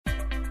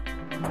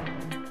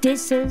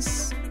This is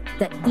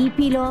the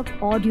Epilogue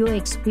Audio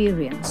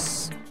Experience.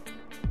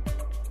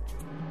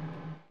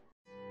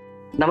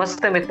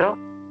 નમસ્તે મિત્રો,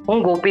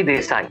 હું ગોપી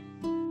દેસાઈ.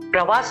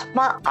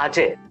 પ્રવાસમાં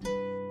આજે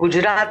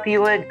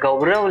ગુજરાતીઓએ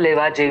ગૌરવ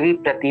લેવા જેવી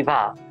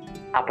પ્રતિભા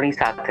આપણી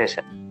સાથે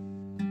છે,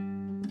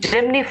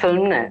 જેમની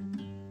ફિલ્મને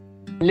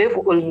લિવ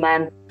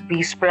ઉલમેન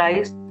પીસ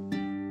પ્રાઇઝ,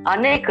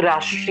 અનેક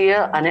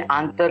રાષ્ટ્રીય અને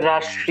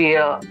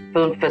આંતરરાષ્ટ્રીય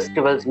ફિલ્મ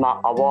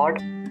ફેસ્ટિવલ્સમાં એવોર્ડ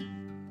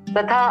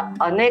તથા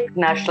અનેક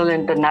નેશનલ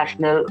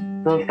ઇન્ટરનેશનલ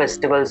ફિલ્મ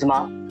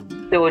ફેસ્ટિવલ્સમાં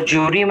તેઓ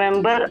જ્યુરી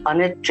મેમ્બર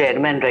અને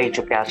ચેરમેન રહી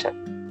ચૂક્યા છે.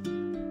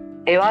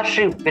 એવા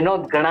શ્રી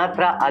વિનોદ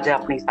ગણાત્રા આજે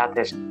આપણી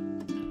સાથે છે.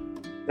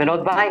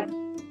 વિનોદભાઈ,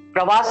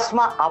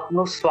 પ્રવાસમાં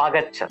આપનું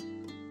સ્વાગત છે.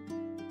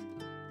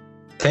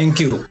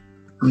 Thank you.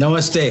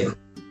 નમસ્તે.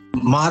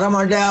 મારા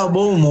માટે આ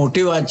બહુ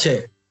મોટી વાત છે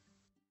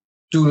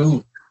to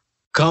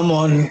come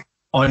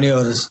on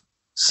your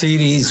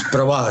series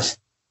પ્રવાસ,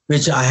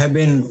 which I have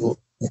been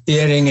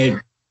hearing it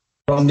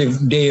from the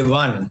day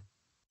one.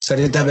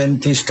 Saritaben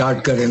થી સ્ટાર્ટ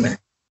કરીને.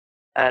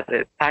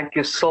 Thank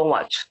you so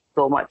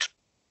much.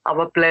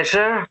 Our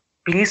pleasure.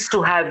 Pleased to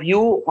have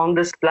you on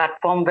this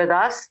platform with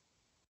us.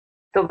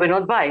 તો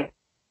વિનોદભાઈ,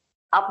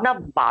 આપના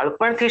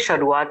બાળપણથી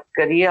શરૂઆત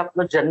કરીએ.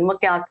 આપનો જન્મ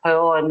ક્યાં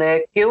થયો અને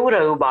કેવું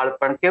રહ્યું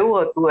બાળપણ, કેવું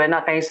હતું,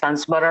 એના કઈ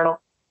સંસ્મરણો?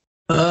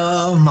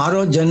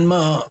 મારો જન્મ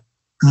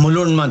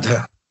મુલુંડમાં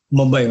થયો,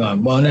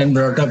 મુંબઈમાં. Born and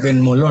brought up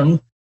in Mulund.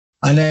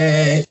 અને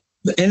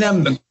એના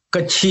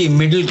Kutchi,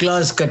 middle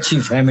class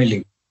Kutchi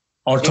family,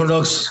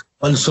 orthodox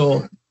also,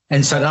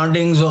 and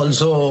surroundings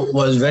also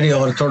was very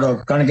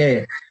orthodox, કારણ કે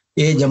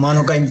એ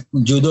જમાનો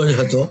કંઈક જુદો જ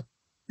હતો.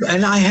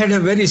 And I head a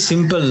very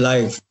simple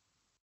life.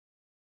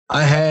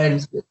 I head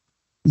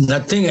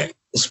nothing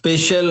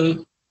special,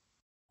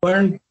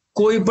 પણ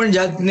કોઈ પણ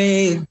જાતની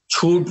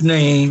છૂટ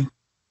નહીં,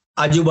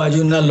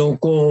 આજુબાજુના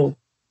લોકો.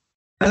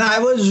 And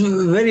I was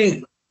very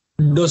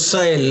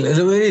ડોસાઇલ,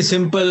 very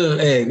simple.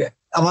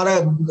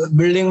 અમારા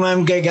બિલ્ડિંગમાં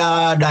એમ કે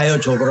આ ડાયો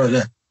છોકરો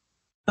છે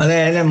અને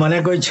એને મને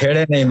કોઈ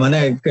છેડે નહીં, મને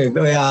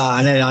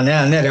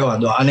આને રહેવા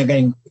દો, આને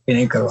કંઈ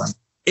નહીં કરવાનું.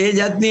 એ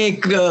જાતની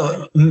એક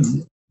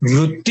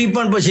વૃત્તિ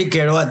પણ પછી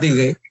કેળવાતી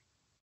ગઈ.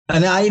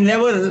 અને I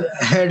never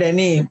head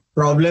any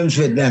problems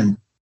with them.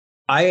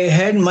 I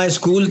head my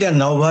school ત્યાં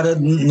નવભારત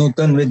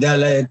નૂતન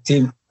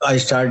વિદ્યાલયથી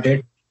આઈ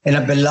સ્ટાર્ટેડ.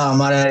 એના પહેલા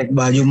અમારા એક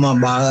બાજુમાં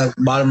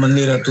બાળ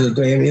મંદિર હતું,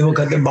 તો એ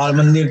વખતે બાળ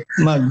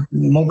મંદિરમાં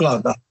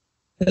મોકલાવતા.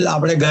 એટલે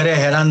આપણે ઘરે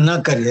હેરાન ન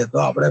કરીએ તો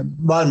આપણે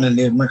બાળ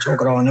મંદિરમાં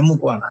છોકરાઓને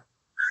મૂકવાના.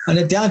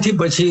 અને ત્યાંથી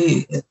પછી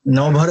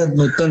નવભારત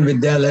નૂતન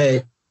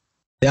વિદ્યાલય,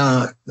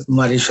 ત્યાં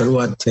મારી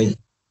શરૂઆત થઈ.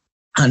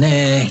 અને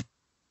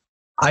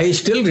I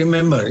still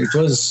remember, it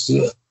was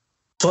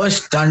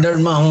first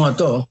સ્ટાન્ડર્ડમાં હું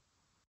હતો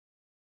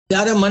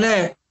ત્યારે મને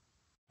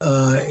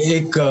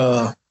એક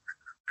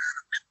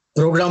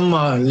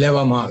પ્રોગ્રામમાં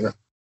લેવામાં આવ્યો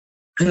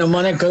અને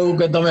મને કહ્યું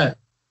કે તમે,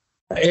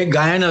 એક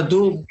ગાયન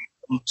હતું,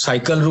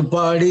 સાયકલ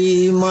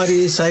રૂપાડી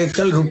મારી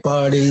સાયકલ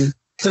રૂપાડી,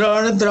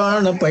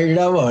 3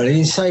 પૈડા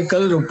વાળી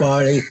સાયકલ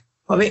રૂપાડી.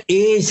 હવે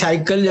એ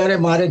સાયકલ જયારે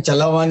મારે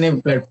ચલાવવાની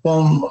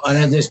પ્લેટફોર્મ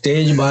અને જે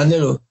સ્ટેજ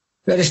બાંધેલું,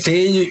 ત્યારે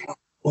stage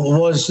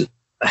was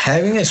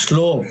having A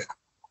slope.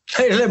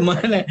 એટલે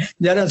મને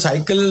જયારે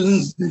સાયકલ,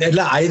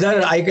 એટલે આઈધર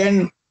આઈ કેન,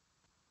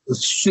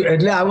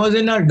 એટલે આ વોઝ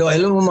એના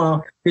ડાયલોગમાં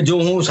કે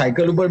જો હું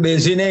સાયકલ ઉપર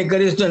બેસીને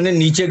કરીશ તો અને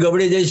નીચે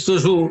ગબડી જઈશ તો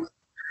શું,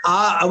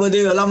 આ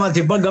બધી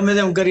વેલામાંથી પણ ગમે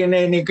તેમ કરીને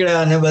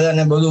નીકળ્યા અને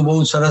બધાને બધું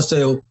બહુ સરસ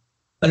થયું.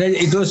 અને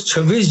ઇટ વોઝ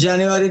 26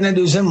 જાન્યુઆરીના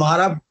દિવસે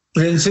મારા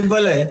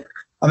પ્રિન્સિપલે,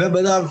 અમે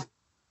બધા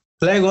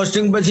ફ્લેગ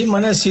હોસ્ટિંગ પછી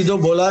મને સીધો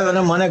બોલાવ્યો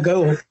અને મને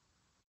કહ્યું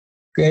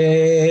કે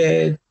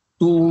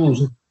તું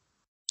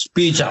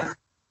સ્પીચ આપ.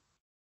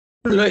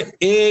 એટલે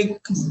એક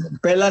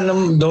પહેલા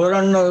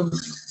ધોરણનો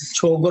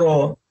છોકરો,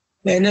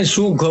 એને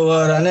શું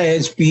ખબર, અને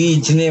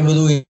સ્પીચ ને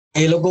બધું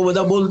એ લોકો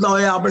બધા બોલતા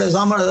હોય, આપણે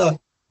સાંભળતા.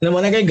 અને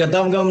મને કઈ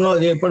ગતામગમ ન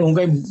હતી, પણ હું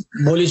કઈ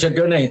બોલી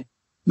શક્યો નહીં.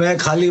 મેં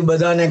ખાલી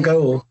બધાને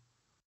કહ્યું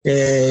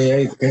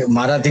કે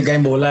મારાથી કઈ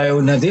બોલાય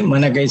એવું નથી,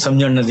 મને કઈ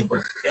સમજણ નથી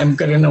પડતી, એમ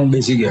કરીને હું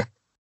બેસી ગયો.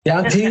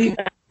 ત્યાંથી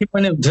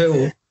મને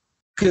થયું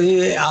કે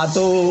આ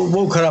તો બહુ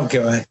ખરાબ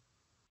કહેવાય.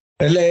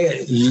 એટલે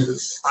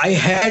આઈ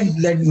હેડ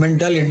દેટ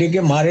મેન્ટાલિટી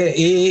કે મારે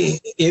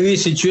એવી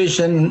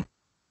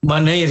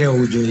સિચ્યુએશનમાં નહીં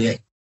રહેવું જોઈએ.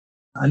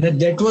 અને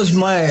that was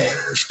my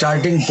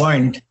starting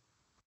point.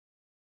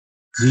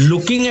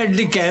 Looking at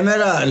the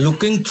camera,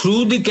 looking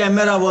through the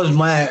camera was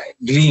my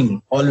dream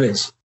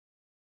always.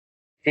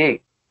 નહીં,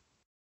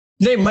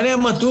 મને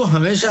એમ હતું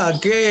હંમેશા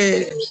કે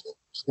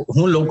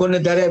હું લોકોને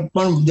ત્યારે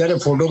પણ જયારે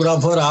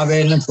ફોટોગ્રાફર આવે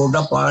ને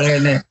ફોટા પાડે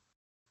ને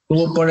તો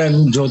પણ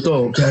એમ જોતો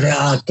કે અરે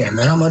આ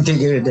કેમેરામાંથી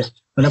કેવી રીતે.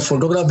 અને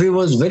photography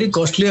was very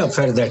costly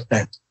affair that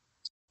time.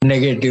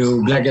 Negative,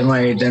 black and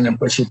white, અને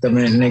પછી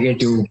તમે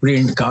નેગેટિવ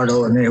પ્રિન્ટ કાઢો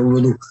અને એવું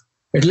બધું.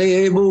 એટલે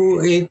એ બહુ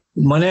એક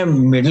મને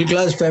મિડલ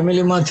ક્લાસ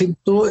ફેમિલીમાંથી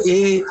તો એ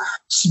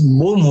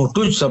બહુ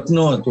મોટું જ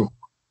સપનું હતું.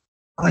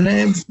 અને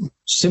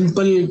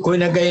સિમ્પલ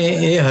કોઈને કઈ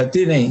એ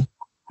હતી નહીં.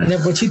 અને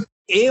પછી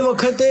એ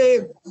વખતે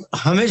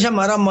હંમેશા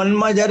મારા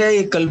મનમાં જયારે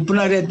એ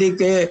કલ્પના રહેતી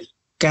કે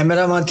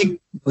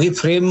કેમેરામાંથી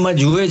ફ્રેમમાં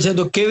જુએ છે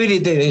તો કેવી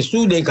રીતે,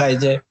 શું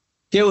દેખાય છે,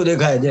 કેવું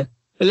દેખાય છે.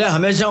 એટલે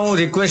હંમેશા હું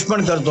રિક્વેસ્ટ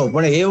પણ કરતો,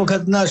 પણ એ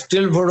વખતના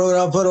સ્ટીલ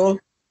ફોટોગ્રાફરો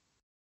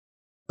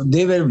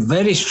they were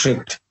very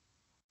strict,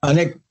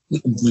 અને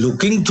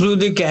looking through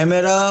the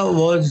camera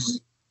was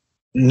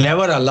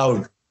never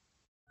allowed,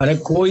 અને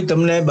કોઈ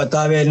તમને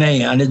બતાવે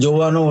નહીં, અને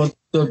જોવાનું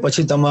તો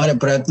પછી તમારે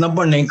પ્રયત્ન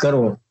પણ નહીં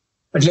કરવો.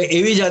 એટલે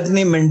એવી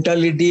જાતની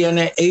મેન્ટાલિટી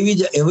અને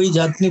એવી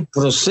જાતની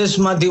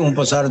પ્રોસેસમાંથી હું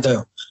પસાર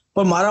થયો.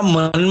 પણ મારા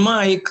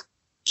મનમાં એક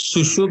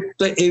સુષુપ્ત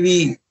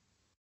એવી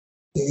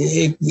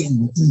એક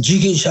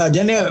જિજ્ઞાસા,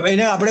 જેને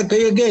એને આપણે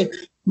કહીએ કે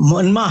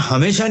મનમાં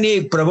હંમેશાની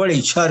એક પ્રબળ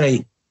ઈચ્છા રહી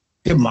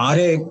કે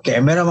મારે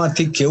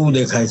કેમેરામાંથી કેવું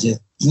દેખાય છે.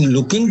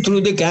 Looking through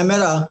the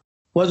camera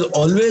was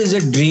always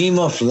a dream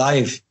of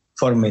life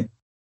for me.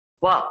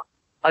 વાહ,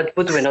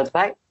 અદ્ભુત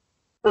વિનોદભાઈ.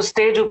 તો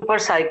સ્ટેજ ઉપર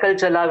સાયકલ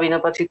ચલાવીને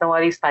પછી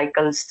તમારી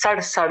સાયકલ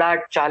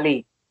સડસડાટ ચાલી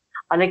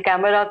અને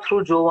કેમેરા થ્રુ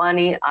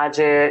જોવાની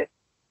આજે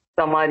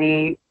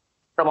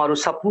તમારું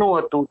સપનું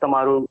હતું,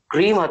 તમારું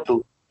ડ્રીમ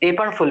હતું, એ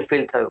પણ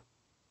ફૂલફિલ થયું.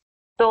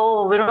 તો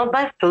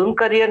વિનોદભાઈ, ફિલ્મ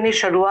કરિયરની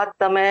શરૂઆત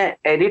તમે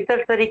એડિટર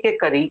તરીકે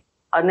કરી,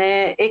 અને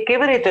એ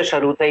કેવી રીતે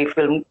શરૂ થઈ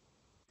ફિલ્મ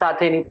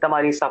સાથેની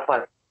તમારી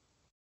સફર?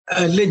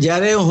 એટલે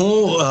જ્યારે હું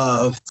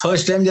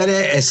ફર્સ્ટ ટાઈમ જ્યારે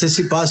SSC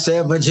પાસ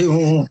થયા પછી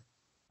હું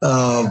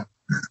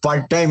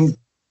પાર્ટ ટાઈમ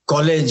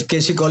કોલેજ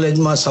કેસી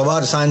કોલેજમાં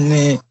સવાર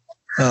સાંજની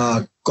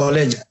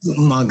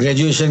કોલેજમાં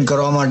ગ્રેજ્યુએશન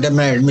કરવા માટે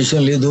મેં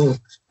એડમિશન લીધું.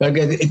 કારણ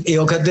કે એ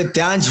વખતે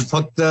ત્યાં જ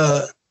ફક્ત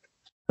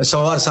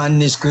સવાર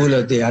સાંજની સ્કૂલ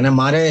હતી, અને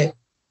મારે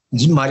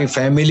મારી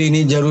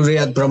ફેમિલીની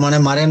જરૂરિયાત પ્રમાણે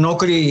મારે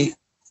નોકરી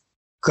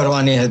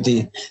કરવાની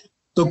હતી.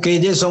 તો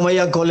KJ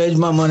સોમૈયા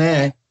કોલેજમાં મને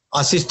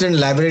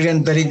આસિસ્ટન્ટ લાઇબ્રેરિયન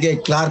તરીકે,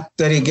 ક્લાર્ક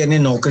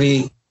તરીકેની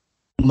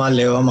નોકરીમાં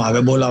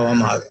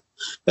બોલાવવામાં આવે.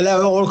 એટલે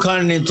હવે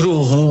ઓળખાણની થ્રુ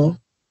હું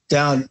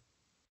ત્યાં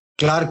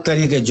ક્લાર્ક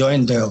તરીકે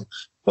જોઈન થયો.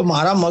 તો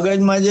મારા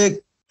મગજમાં જે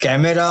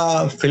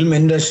કેમેરા, ફિલ્મ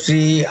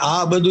ઇન્ડસ્ટ્રી,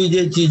 આ બધી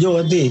જે ચીજો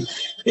હતી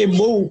એ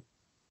બહુ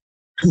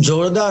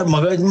જોરદાર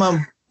મગજમાં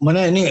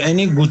મને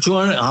એની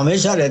ગૂંચવણ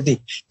હંમેશા રહેતી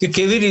કે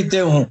કેવી રીતે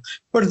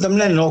પણ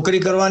તમને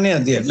નોકરી કરવાની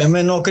હતી, એટલે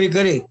મેં નોકરી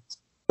કરી.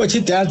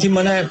 પછી ત્યાંથી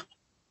મને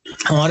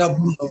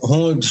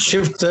હું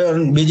શિફ્ટ થયો.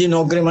 બીજી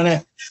નોકરી મને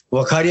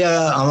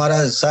વખારિયા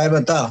અમારા સાહેબ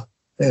હતા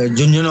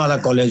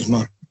ઝુંઝુનવાલા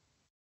કોલેજમાં.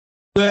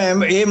 તો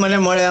એ મને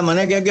મળ્યા,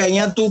 મને કહે કે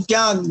અહીંયા તું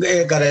ક્યાં એ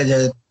કરે છે,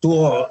 તું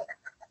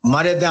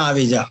મારે ત્યાં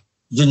આવી જા,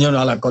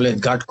 ઝુંઝુનવાલા કોલેજ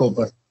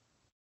ઘાટકોપર.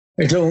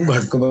 એટલે હું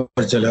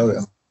ઘાટકોપર ચલ્યો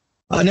ગયો.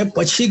 અને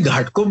પછી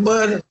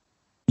ઘાટકોપર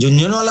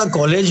ઝુંઝુનવાલા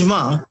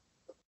કોલેજમાં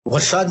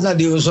વરસાદના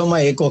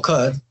દિવસોમાં એક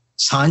વખત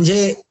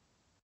સાંજે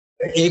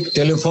એક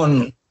ટેલિફોન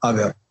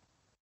આવ્યો,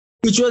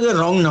 which was a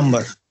wrong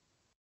number.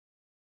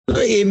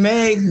 એ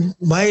મેં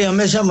ભાઈ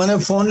હંમેશા મને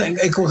ફોન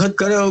એક વખત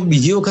કર્યો,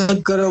 બીજી વખત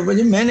કર્યો,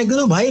 પછી મેં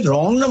કીધું ભાઈ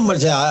રોંગ નંબર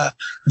છે, આ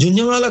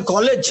ઝુંઝુનવાલા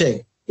કોલેજ છે.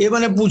 એ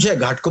મને પૂછે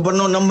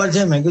ઘાટકોપરનો નંબર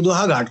છે? મેં કીધું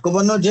હા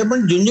ઘાટકોપરનો છે,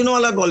 પણ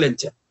ઝુંઝુનવાલા કોલેજ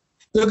છે.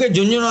 તો કે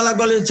ઝુંઝુનવાલા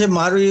કોલેજ છે,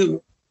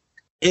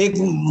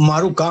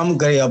 મારું કામ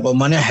કરી આપો,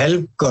 મને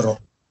હેલ્પ કરો.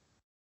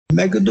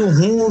 મેં કીધું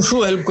હું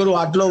શું હેલ્પ કરું,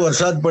 આટલો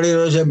વરસાદ પડી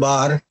રહ્યો છે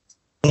બહાર,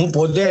 હું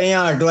પોતે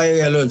અહીંયા અટવાઈ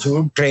ગયેલો છું,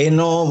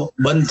 ટ્રેનો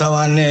બંધ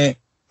થવાને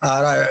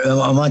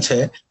આમાં છે,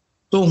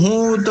 તો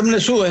હું તમને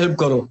શું હેલ્પ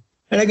કરું?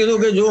 એણે કીધું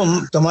કે જો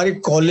તમારી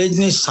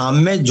કોલેજની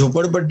સામે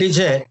ઝૂંપડપટ્ટી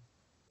છે,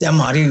 ત્યાં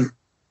મારી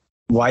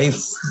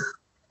વાઈફ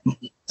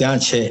ત્યાં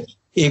છે,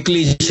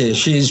 એકલી છે,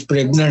 શી ઇઝ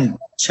પ્રેગ્નન્ટ,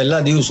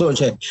 છેલ્લા દિવસો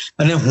છે,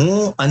 અને હું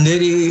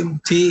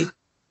અંધેરીથી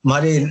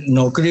મારી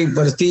નોકરી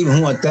પરથી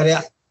હું અત્યારે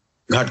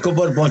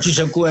ઘાટકોપર પહોંચી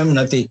શકું એમ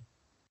નથી,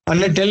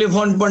 અને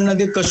ટેલિફોન પણ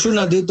નથી, કશું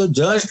નથી. તો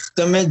જસ્ટ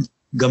તમે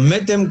ગમે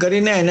તેમ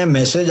કરીને એને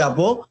મેસેજ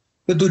આપો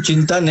કે તું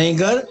ચિંતા નહીં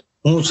કર,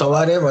 હું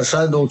સવારે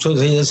વરસાદ ઓછો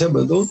થઈ જશે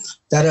બધું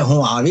ત્યારે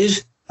હું આવીશ,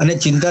 અને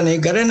ચિંતા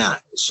નહીં કરે ને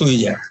સુઈ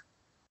જાય.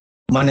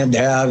 મને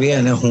દયા આવી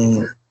અને હું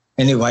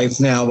એની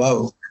વાઈફને આવા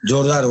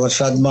જોરદાર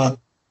વરસાદમાં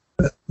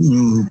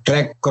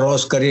ટ્રેક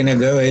ક્રોસ કરીને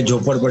ગયો એ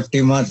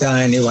ઝોપડપટ્ટીમાં.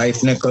 ત્યાં એની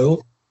વાઈફને કહ્યું,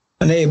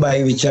 અને એ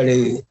બાઈ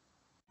વિચારી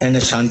એને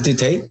શાંતિ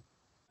થઈ,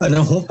 અને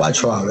હું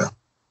પાછો આવ્યો.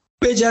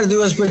 2-4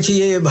 દિવસ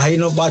પછી એ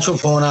ભાઈનો પાછો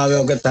ફોન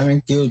આવ્યો કે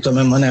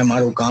તમે મને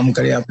મારું કામ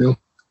કરી આપ્યું,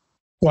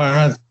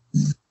 પણ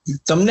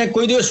તમને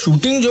કોઈ દિવસ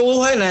શૂટિંગ જોવું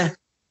હોય ને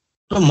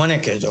તો મને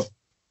કહેજો.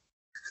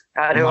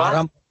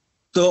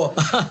 તો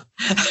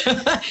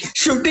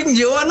શૂટિંગ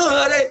જોવાનું,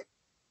 અરે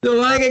તો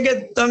મને કે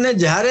તમને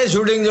જયારે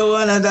શૂટિંગ જોવું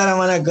હોય ને ત્યારે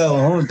મને કહો,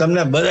 હું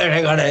તમને બધા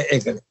ઠેકાડે એ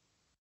કરી.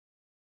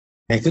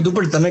 મેં કીધું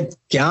પણ તમે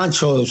ક્યાં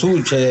છો, શું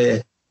છે?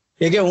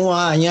 એ કે હું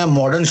અહીંયા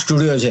મોડર્ન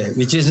સ્ટુડિયો છે,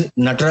 which is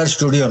Natraj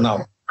studio now.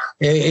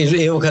 એ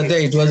વખતે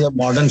it was a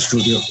modern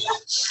studio.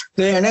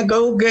 તો એને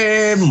કહ્યું કે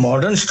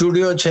મોડર્ન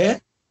સ્ટુડિયો છે,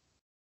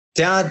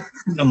 ત્યાં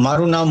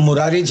મારું નામ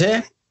મુરારી છે,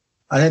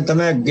 અને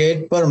તમે ગેટ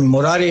પર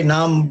મુરારી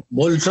નામ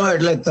બોલશો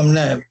એટલે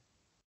તમને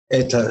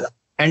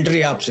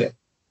એન્ટ્રી આપશે.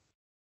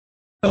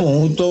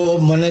 હું તો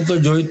મને તો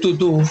જોઈતું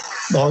તું,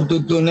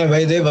 ભાવતું તું ને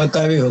વૈદે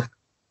બતાવ્યું.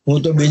 હું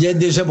તો બીજે જ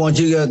દિવસે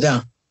પહોંચી ગયો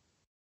ત્યાં,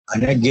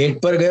 અને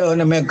ગેટ પર ગયો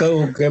અને મેં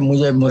કહ્યું કે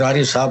મુझे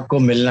મુરારી સાहब को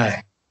मिलना है.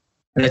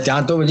 અને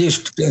ત્યાં તો પછી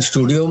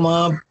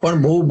સ્ટુડિયોમાં પણ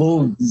બહુ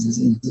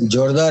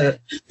જોરદાર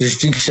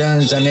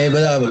રિસ્ટ્રિક્શન્સ અને એ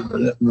બધા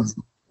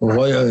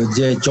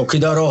જે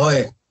ચોકીદારો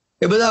હોય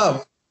એ બધા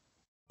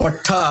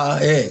पट्टा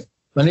ए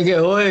मैंने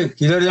कहा ओए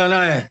किधर जाना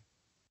है?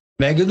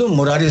 मैं કીધું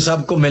मुरारी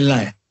साहब को मिलना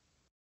है.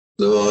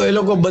 तो ये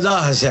लोग को બધા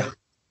હસ્યા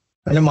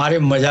અને મારે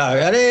મજા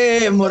આવે. અરે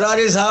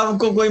मुरारी साहब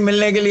को कोई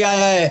मिलने के लिए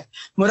आया है,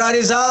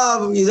 मुरारी साहब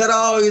इधर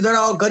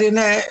आओ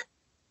કરીને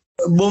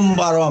બૂમ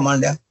પાડવા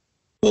માંડ્યા.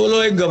 બોલો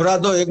એક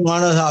ગભરાતો એક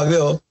માણસ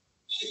આવ્યો,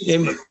 એ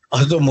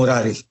હતો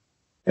मुरारी.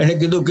 એને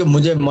કીધું कि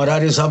मुझे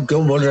मुरारी साहब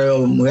क्यों बोल रहे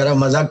हो, मेरा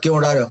मजाक क्यों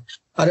उड़ा रहे हो?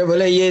 अरे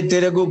बोले ये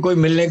तेरे को कोई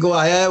मिलने को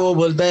आया है, वो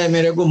बोलता है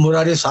मेरे को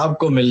मुरारी साहब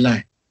को मिलना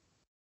है.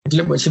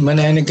 એટલે પછી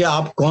મને એને કે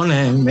આપ કોણ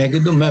હે? મેં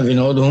કીધું मैं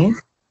विनोद हूँ.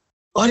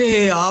 અરે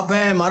આપ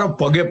હે, મારો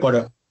પગે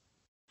પડ્યો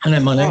અને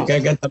મને કહે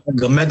કે તમે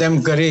ગમે તેમ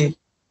કરી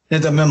ને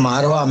તમે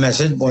મારો આ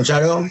મેસેજ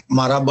પહોંચાડ્યો,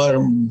 મારા પર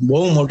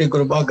બહુ મોટી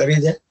કૃપા કરી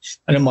છે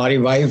અને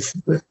મારી વાઈફ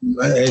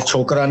એ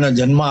છોકરાને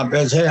જન્મ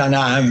આપ્યો છે અને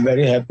આઈ am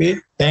very happy.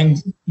 Thank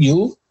you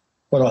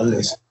for all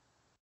this.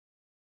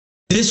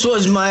 This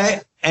was my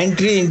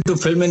entry into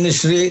film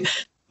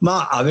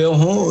ઇન્ડસ્ટ્રીમાં આવ્યો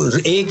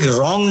હું. એક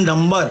રોંગ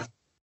નંબર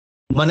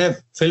મને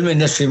ફિલ્મ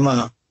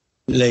ઇન્ડસ્ટ્રીમાં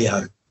લઈ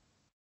આવ્યો.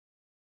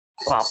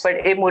 પણ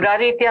એ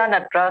મુરારી ત્યાં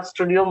નટરાજ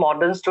સ્ટુડિયો,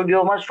 મોડર્ન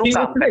સ્ટુડિયોમાં શું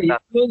કામ કરતા?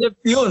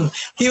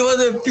 He was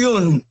a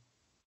peon.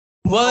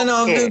 One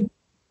of the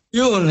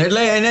peon.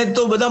 એટલે એને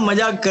તો બધા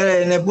મજાક કરે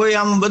ને કોઈ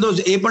આમ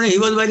બધું, એ પણ he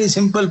was very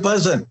simple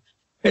person.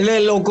 એટલે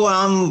લોકો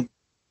આમ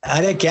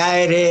અરે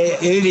ક્યાં રે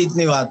એવી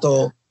રીતની વાતો.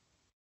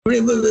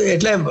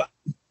 એટલે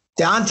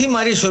ત્યાંથી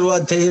મારી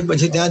શરૂઆત થઈ.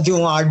 પછી ત્યાંથી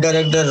હું આર્ટ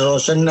ડાયરેક્ટર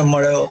રોશનને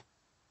મળ્યો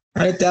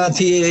અને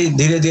ત્યાંથી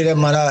ધીરે ધીરે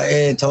મારા એ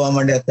થવા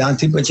માંડ્યા.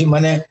 ત્યાંથી પછી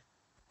મને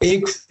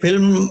એક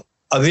ફિલ્મ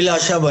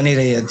અભિલાષા બની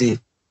રહી હતી.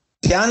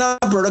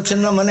 ત્યાંના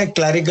પ્રોડક્શનમાં મને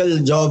ક્લેરિકલ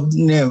જોબ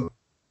ને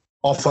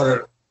ઓફર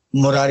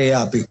મુરારીએ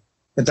આપી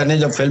કે તને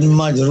જો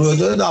ફિલ્મમાં જરૂર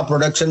હોય તો આ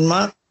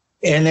પ્રોડક્શનમાં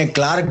એને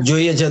ક્લાર્ક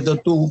જોઈએ છે તો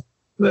તું.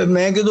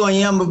 મેં કીધું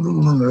અહીંયા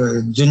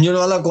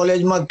ઝુંઝુનવાલા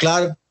કોલેજમાં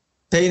ક્લાર્ક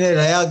થઈને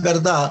રહ્યા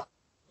કરતા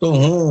તો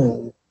હું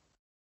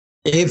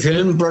એ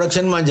ફિલ્મ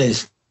પ્રોડક્શનમાં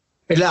જઈશ.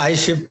 એટલે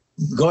I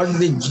got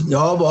the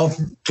job of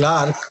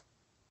clerk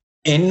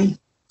in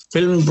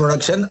film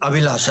production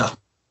Abhilasha.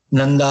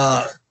 Nanda,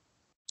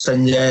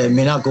 Sanjay,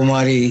 Meena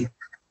Kumari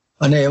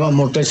અને એવા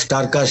મોટા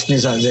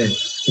સ્ટારકાસ્ટની સાથે.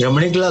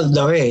 Ramniklal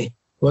Dave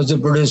was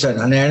the producer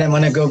અને એણે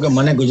મને કહ્યું કે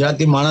મને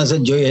ગુજરાતી માણસ જ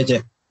જોઈએ છે.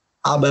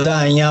 આ બધા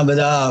અહીંયા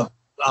બધા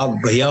આ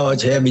ભૈયાઓ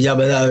છે, બીજા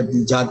બધા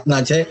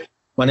જાતના છે,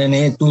 મને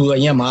નહીં, તું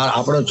અહીંયા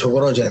આપણો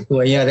છોકરો છે, તું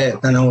અહીંયા રહે,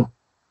 તને હું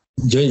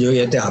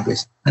જોઈએ તે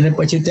આપીશ. અને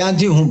પછી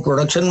ત્યાંથી હું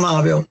પ્રોડક્શનમાં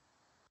આવ્યો.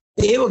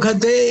 એ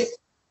વખતે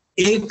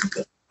એક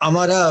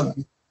અમારા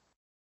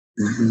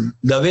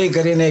દવે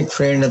કરીને એક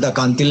ફ્રેન્ડ હતા,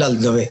 કાંતિલાલ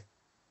દવે,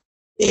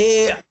 એ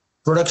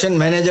પ્રોડક્શન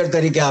મેનેજર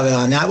તરીકે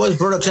આવ્યા અને આ વોઝ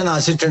પ્રોડક્શન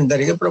આસિસ્ટન્ટ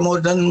તરીકે.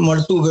 પ્રમોશન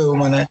મળતું ગયું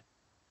મને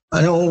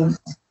અને હું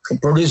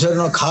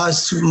પ્રોડ્યુસરનો ખાસ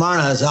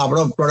માણસ,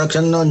 આપણો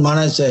પ્રોડક્શનનો જ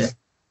માણસ છે.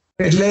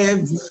 એટલે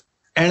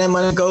એણે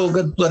મને કહ્યું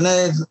કે તને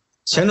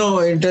શેનો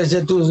ઇન્ટરેસ્ટ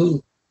છે તું?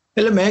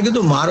 એટલે મેં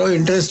કીધું મારો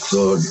ઇન્ટરેસ્ટ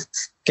તો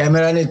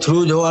કેમેરાની થ્રુ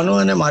જોવાનો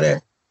અને મારે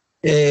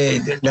એ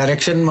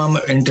ડાયરેક્શનમાં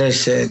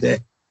ઇન્ટરેસ્ટ છે.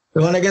 તે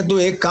મને કે તું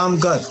એક કામ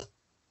કર,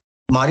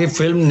 મારી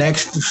ફિલ્મ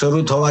નેક્સ્ટ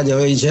શરૂ થવા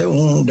જવી છે,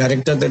 હું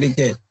ડાયરેક્ટર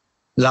તરીકે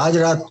લાજ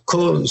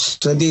રાખો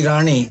સદી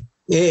રાણી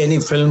એ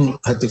એની ફિલ્મ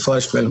હતી,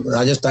 ફર્સ્ટ ફિલ્મ,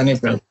 રાજસ્થાની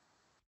ફિલ્મ.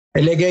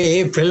 એટલે કે એ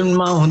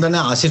ફિલ્મમાં હું તને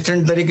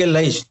આસિસ્ટન્ટ તરીકે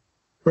લઈશ,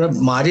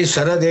 પણ મારી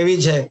શરત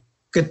એવી છે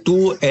કે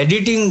તું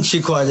એડિટિંગ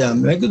શીખવા જા.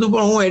 મેં કીધું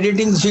પણ હું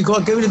એડિટિંગ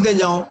શીખવા કેવી રીતે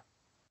જાઉં?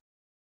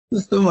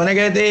 તો મને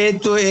કહે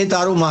તો એ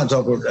તારું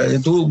માથાકૂટ,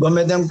 તું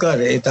ગમે તેમ કર,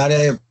 એ તારે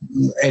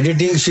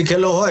એડિટિંગ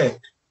શીખેલો હોય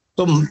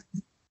તો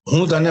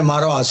હું તને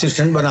મારો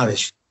આસિસ્ટન્ટ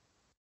બનાવીશ.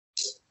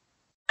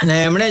 અને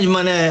એમણે જ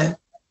મને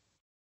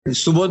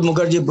સુબોધ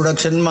મુખર્જી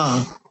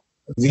પ્રોડક્શનમાં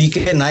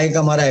વીકે નાઈક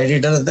અમારા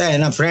એડિટર હતા,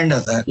 એના ફ્રેન્ડ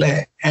હતા. એટલે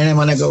એણે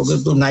મને કહ્યું કે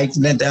તું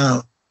નાઈકને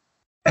ત્યાં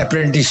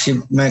એપ્રેન્ટિસશીપ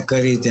મેં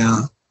કરી.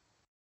 ત્યાં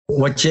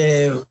વચ્ચે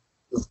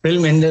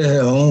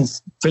હું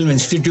ફિલ્મ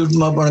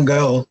ઇન્સ્ટિટ્યૂટમાં પણ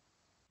ગયો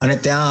અને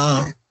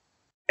ત્યાં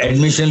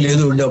એડમિશન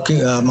લીધું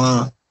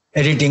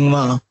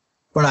એડિટિંગમાં.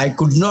 પણ I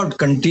could not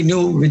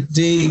continue with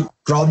the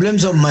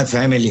problems of my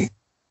family.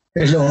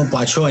 એટલે હું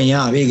પાછો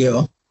અહીંયા આવી ગયો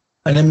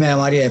અને મેં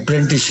અમારી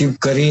એપ્રેન્ટિસશીપ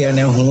કરી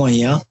અને હું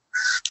અહીંયા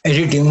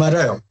એડિટિંગમાં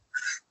રહ્યો.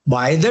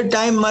 બાય ધ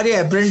ટાઈમ મારી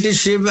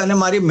એપ્રેન્ટિસશીપ અને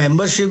મારી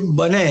મેમ્બરશીપ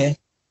બને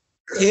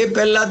એ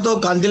પહેલા તો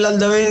કાંતિલાલ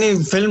દવેની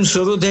ફિલ્મ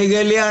શરૂ થઈ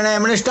ગયેલી અને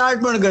એમણે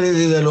સ્ટાર્ટ પણ કરી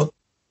દીધેલું.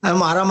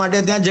 મારા માટે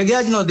ત્યાં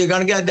જગ્યા જ નહોતી,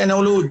 કારણ કે તેને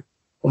ઓલું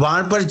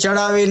વાણ પર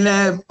ચડાવીને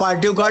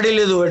પાટિયું કાઢી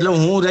લીધું. એટલે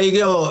હું રહી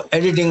ગયો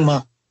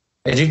એડિટિંગમાં.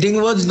 Editing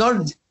was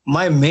not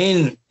my main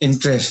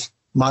interest.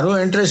 મારો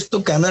ઇન્ટરેસ્ટ તો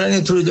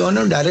કેમેરાની થ્રુ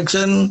જોવાનું,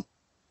 ડાયરેક્શન,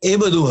 એ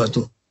બધું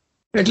હતું.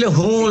 એટલે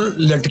હું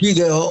લટકી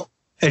ગયો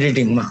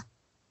એડિટિંગમાં,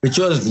 which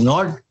was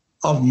not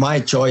of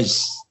my choice.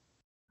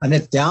 અને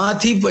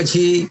ત્યાંથી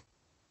પછી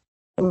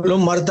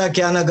મરતા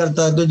ક્યાં ના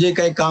કરતા, તો જે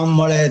કઈ કામ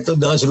મળે તો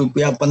 10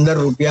 રૂપિયા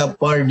 15 રૂપિયા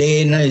પર ડે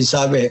ના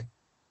હિસાબે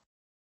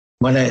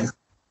મને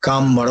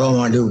કામ મળવા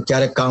માંડ્યું.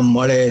 ક્યારેક કામ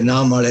મળે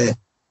ના મળે,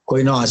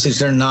 કોઈનો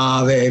આસિસ્ટન્ટ ના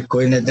આવે,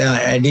 કોઈને ત્યાં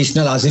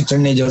એડિશનલ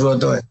આસિસ્ટન્ટની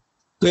જરૂરત હોય,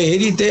 તો એ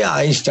રીતે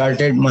આઈ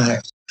સ્ટાર્ટેડ માય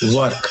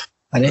વર્ક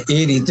અને એ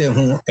રીતે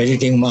હું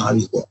એડિટિંગમાં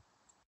આવી ગયો.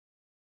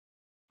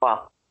 વાહ,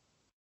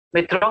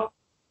 મિત્રો,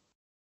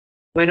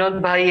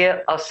 વિનોદભાઈએ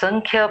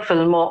અસંખ્ય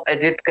ફિલ્મો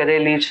એડિટ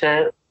કરેલી છે.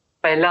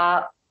 પહેલા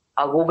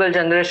આ ગૂગલ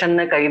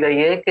જનરેશનને કહી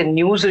દઈએ કે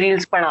ન્યૂઝ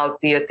રીલ્સ પણ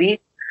આવતી હતી.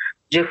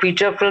 જે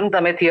ફીચર ફિલ્મ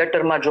તમે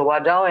થિયેટરમાં જોવા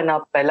જાઓ એના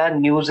પહેલા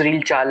ન્યૂઝ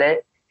રીલ ચાલે,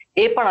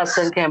 એ પણ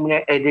અસંખ્ય એમણે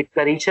એડિટ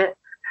કરી છે.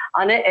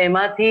 અને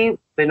એમાંથી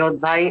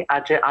વિનોદભાઈ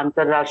આજે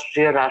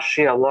આંતરરાષ્ટ્રીય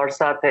રાષ્ટ્રીય એવોર્ડ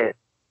સાથે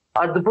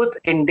અદ્ભુત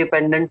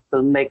ઇન્ડિપેન્ડન્ટ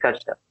ફિલ્મ મેકર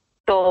છે.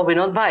 તો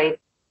વિનોદભાઈ,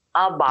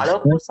 આ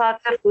બાળકો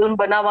સાથે ફિલ્મ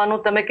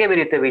બનાવવાનું તમે કેવી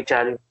રીતે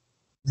વિચાર્યું?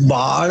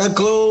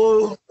 બાળકો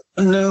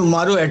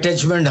મારું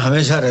એટેચમેન્ટ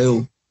હંમેશા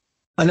રહ્યું,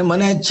 અને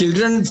મને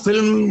ચિલ્ડ્રન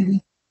ફિલ્મ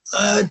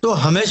તો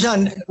હંમેશા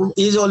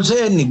is also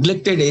a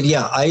neglected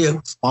area. I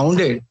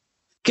found it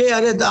કે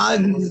અરે આ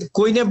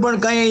કોઈને પણ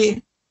કઈ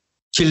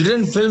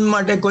ચિલ્ડ્રન ફિલ્મ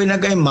માટે કોઈને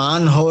કઈ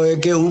માન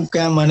હોય કે એવું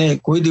ક્યાં મને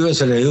કોઈ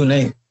દિવસ રહ્યું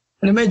નહીં,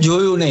 અને મેં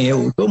જોયું નહીં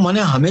એવું. તો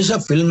મને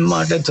હંમેશા ફિલ્મ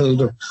માટે થયું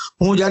હતું.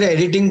 હું જયારે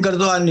એડિટિંગ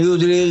કરતો આ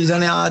ન્યૂઝ રીલ્સ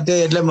અને આ તે,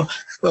 એટલે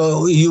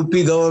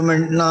UP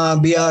ગવર્મેન્ટના,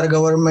 Bihar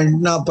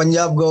ગવર્મેન્ટના,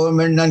 Punjab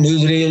ગવર્મેન્ટના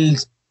news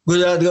reels,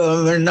 Gujarat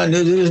ગવર્મેન્ટના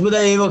news reels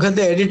બધા એ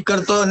વખતે એડિટ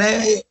કરતો અને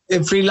એ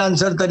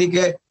ફ્રીલાન્સર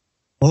તરીકે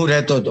હું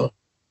રહેતો હતો.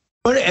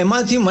 પણ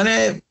એમાંથી મને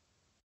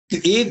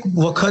એક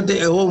વખત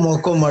એવો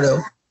મોકો મળ્યો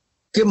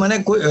કે મને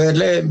કોઈ,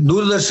 એટલે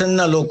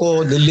દૂરદર્શનના લોકો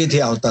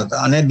દિલ્હીથી આવતા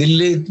હતા, અને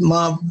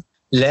દિલ્હીમાં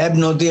લેબ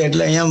નહોતી,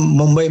 એટલે અહીંયા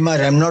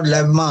મુંબઈમાં રેમનોટ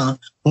લેબમાં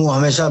હું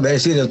હંમેશા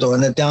બેસી રહેતો,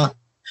 અને ત્યાં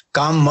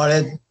કામ મળે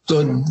તો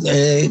એ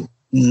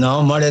ન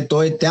મળે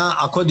તોય ત્યાં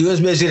આખો દિવસ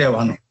બેસી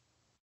રહેવાનું.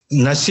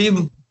 નસીબ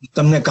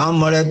તમને કામ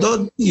મળે તો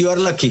યુ આર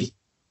લકી.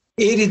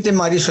 એ રીતે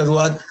મારી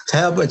શરૂઆત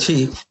થયા.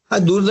 પછી આ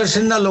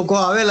દૂરદર્શનના લોકો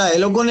આવેલા, એ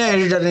લોકોને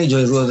એડિટરની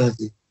જરૂરત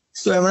હતી,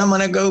 તો એમણે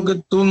મને કહ્યું કે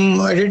તું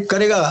એડિટ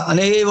કરેગા.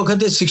 અને એ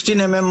વખતે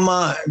 16mm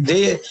માં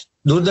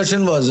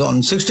દૂરદર્શન વોઝ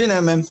ઓન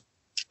 16mm,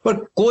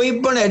 પણ કોઈ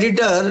પણ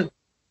એડિટર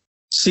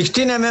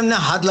 16mm ને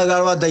હાથ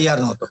લગાડવા તૈયાર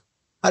નહોતો.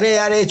 અરે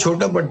યાર, એ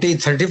છોટા પટ્ટી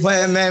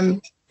 35mm,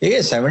 ये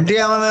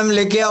 70mm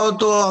लेके आओ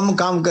तो हम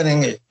काम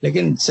करेंगे,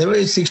 लेकिन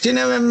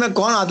 16mm में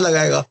कौन हाथ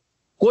लगाएगा?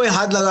 कोई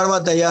हाथ लगाड़वा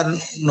तैयार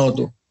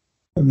नહોતું.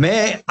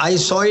 मैं I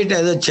saw it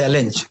as a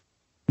challenge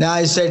ને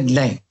આઈ સેડ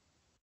નહીં,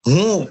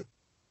 હું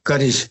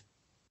કરીશ,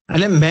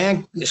 અને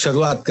મેં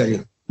શરૂઆત કરી.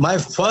 My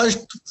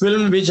first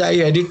film which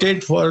I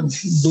edited four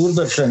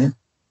Doordarshan,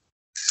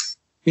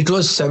 it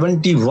was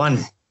 71,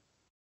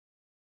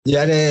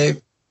 જ્યારે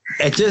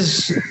HS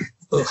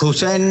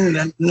હુસૈન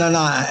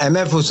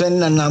MF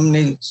હુસૈનના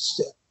નામની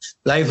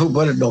લાઈફ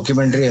ઉપર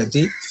ડોક્યુમેન્ટરી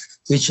હતી,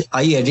 which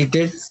I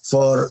edited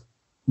four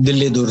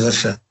Delhi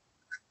Doordarshan.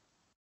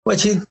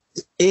 પછી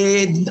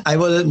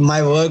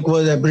my work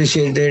was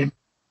appreciated.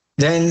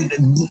 Than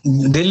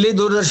Delhi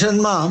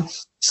દૂરદર્શનમાં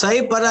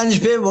Sai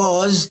પરાંજપે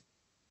was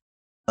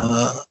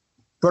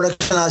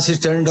production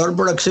assistant or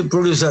production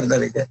producer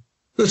તરીકે.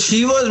 તો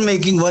she was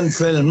making one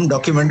film,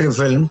 documentary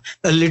film,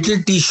 a little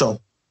T shop.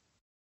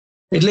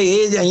 એટલે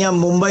એ જ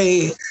અહીંયા મુંબઈ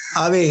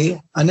આવે,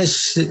 અને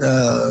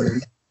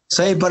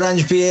સાઈ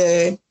પરાંજપીએ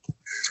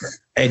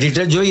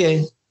એડિટર જોઈએ,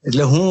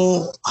 એટલે હું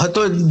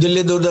હતો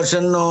દિલ્હી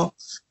દૂરદર્શનનો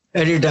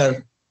એડિટર.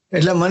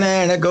 એટલે મને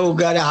એને કહ્યું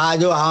કે અરે આ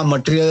જો આ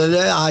મટીરિયલ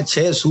છે, આ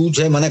છે શું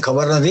છે મને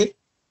ખબર નથી,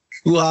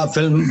 તું આ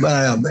ફિલ્મ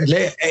બનાવ.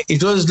 એટલે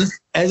it was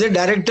as a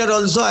director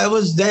also I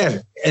was there,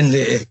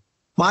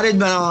 મારે જ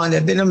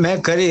બનાવવાની હતી, ને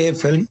મેં કરી એ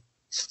ફિલ્મ.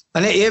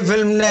 અને એ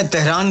ફિલ્મને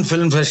તહેરાન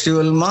ફિલ્મ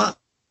ફેસ્ટિવલમાં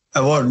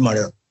એવોર્ડ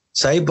મળ્યો.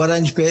 સાઈ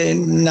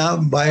પરાંજપેના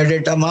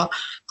બાયોડેટામાં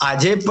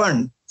આજે પણ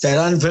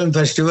તહેરાન ફિલ્મ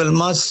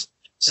ફેસ્ટિવલમાં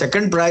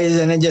સેકન્ડ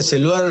પ્રાઇઝ અને જે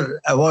સિલ્વર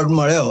એવોર્ડ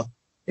મળ્યો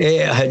એ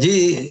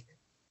હજી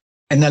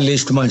એના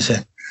લિસ્ટમાં છે.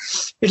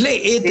 એટલે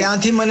એ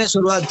ત્યાંથી મને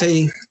શરૂઆત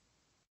થઈ.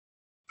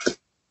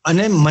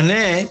 અને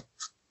મને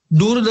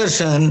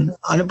દૂરદર્શન,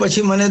 અને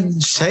પછી મને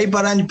સાઈ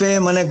પરાંજપે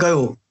મને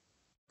કહ્યું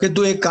કે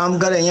તું એક કામ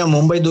કરે, અહીંયા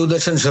મુંબઈ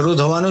દૂરદર્શન શરૂ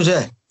થવાનું છે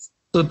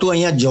તો તું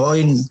અહીંયા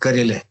જોઈન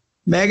કરી લે.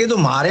 મેં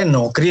કીધું મારે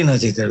નોકરી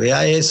નથી કરવી,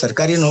 આ એ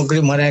સરકારી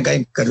નોકરી મારે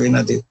કંઈ કરવી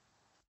નથી.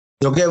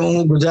 જોકે હું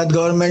ગુજરાત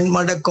ગવર્મેન્ટ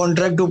માટે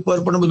કોન્ટ્રાક્ટ ઉપર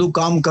પણ બધું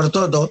કામ કરતો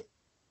હતો,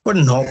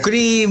 પણ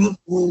નોકરી,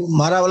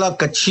 મારા ઓલા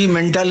કચ્છી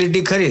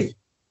મેન્ટાલિટી ખરી,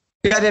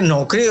 ત્યારે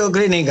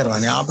નોકરી નહીં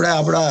કરવાની, આપણે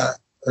આપણા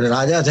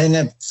રાજા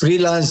થઈને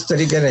ફ્રીલાન્સ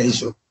તરીકે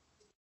રહીશું.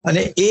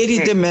 અને એ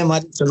રીતે મેં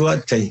મારી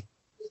શરૂઆત થઈ.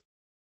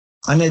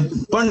 અને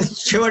પણ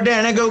છેવટે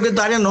એને કહ્યું કે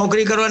તારે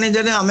નોકરી કરવાની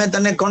છે ને, અમે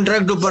તને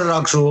કોન્ટ્રાક્ટ ઉપર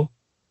રાખશું.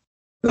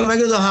 તો મેં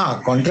કીધું હા,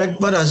 કોન્ટ્રાક્ટ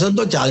પર હશે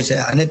તો ચાલશે.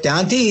 અને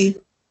ત્યાંથી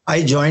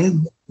આઈ જોઈન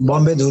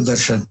બોમ્બે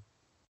દૂરદર્શન,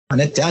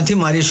 અને ત્યાંથી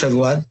મારી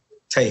શરૂઆત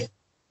થઈ.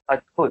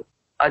 અદ્ભુત,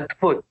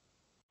 અદ્ભુત,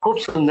 ખૂબ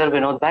સુંદર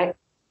વિનોદભાઈ.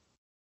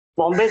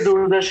 બોમ્બે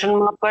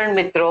દૂરદર્શનમાં પણ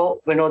મિત્રો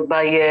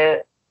વિનોદભાઈએ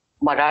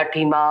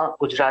મરાઠીમાં,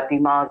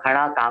 ગુજરાતીમાં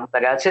ઘણા કામ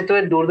કર્યા છે. તો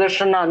એ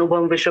દૂરદર્શનના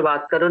અનુભવ વિશે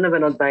વાત કરો ને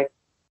Vinodbhai.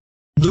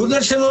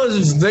 Doordarshan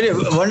was very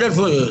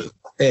wonderful.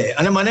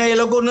 અને મને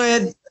એ લોકોનો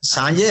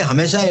સાંજે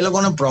હંમેશા એ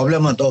લોકોનો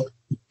પ્રોબ્લેમ હતો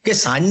કે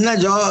સાંજના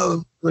જો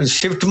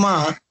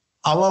શિફ્ટમાં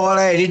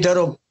આવવાવાળા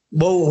એડિટરો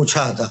બહુ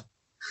ઓછા હતા.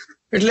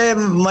 એટલે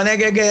મને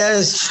કે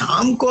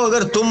શામ કો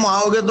અગર તુમ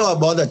आओगे તો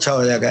બહુ અચ્છા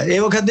હો જાયગા. એ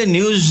વખતે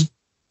ન્યૂઝ,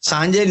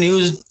 સાંજે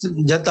ન્યૂઝ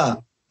જતા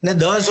ને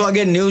 10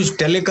 વાગે ન્યૂઝ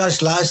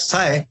ટેલિકાસ્ટ લાસ્ટ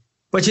થાય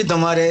પછી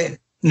તમારે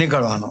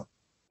નીકળવાનો.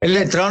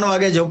 એટલે 3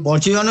 વાગે જો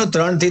પહોંચી જવાનું,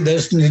 3 થી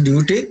 10 ની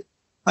ડ્યુટી,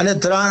 અને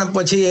 3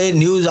 પછી એ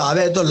ન્યૂઝ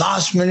આવે તો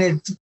લાસ્ટ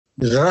મિનિટ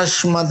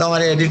રશમાં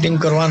તમારે એડિટિંગ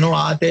કરવાનું,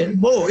 આ તે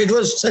બહુ ઇટ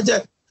વોઝ સચ અ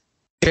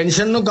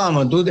ટેન્શનનું કામ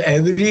હતું.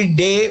 એવરી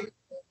ડે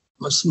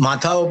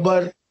માથા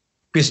ઉપર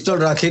પિસ્તોલ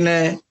રાખીને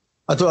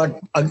અથવા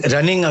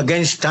રનિંગ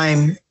અગેન્સ્ટ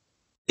ટાઈમ,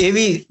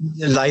 એવી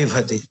લાઈફ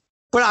હતી.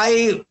 પણ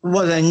I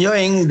was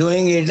enjoying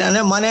doing it. અને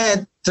મને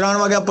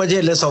 3 વાગ્યા પછી,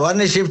 એટલે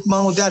સવારની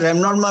શિફ્ટમાં હું ત્યાં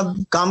રેમનોડમાં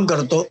કામ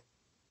કરતો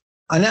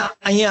અને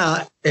અહીંયા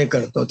એ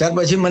કરતો. ત્યાર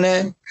પછી મને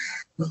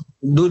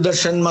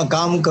દૂરદર્શનમાં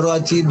કામ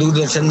કરવાથી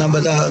દૂરદર્શનના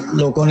બધા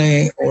લોકોને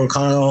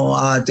ઓળખાણો,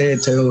 આ તે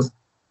થયું.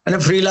 અને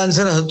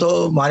ફ્રીલાન્સર હતો,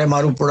 મારે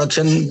મારું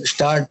પ્રોડક્શન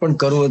સ્ટાર્ટ પણ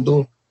કરવું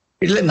હતું.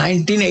 એટલે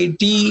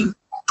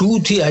 1982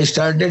 થી I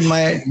started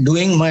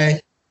doing my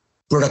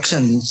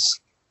productions.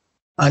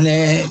 અને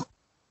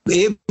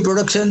એ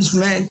પ્રોડક્શન્સ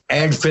મેં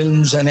એડ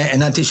ફિલ્મ્સ અને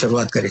એનાથી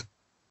શરૂઆત કરી.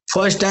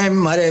 ફર્સ્ટ ટાઈમ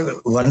મારે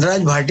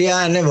વનરાજ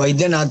ભાટિયા અને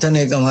વૈદ્યનાથન,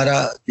 એક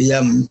અમારા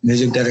બીજા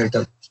મ્યુઝિક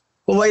ડાયરેક્ટર,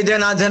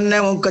 વૈદ્યનાથનને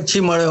હું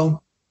કચ્છી મળ્યો.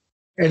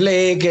 એટલે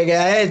એ કે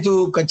તું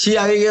કચ્છી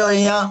આવી ગયો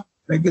અહીંયા?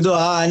 મેં કીધું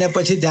હા. અને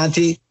પછી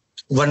ત્યાંથી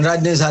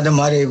વનરાજની સાથે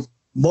મારી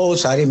બહુ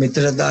સારી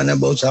મિત્રતા અને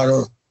બહુ સારો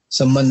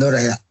સંબંધો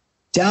રહ્યા.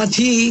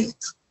 ત્યાંથી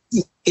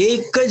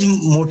એક જ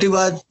મોટી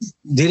વાત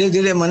ધીરે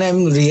ધીરે મને એમ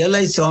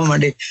રિયલાઇઝ થવા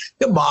માંડી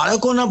કે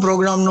બાળકોના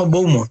પ્રોગ્રામનો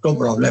બહુ મોટો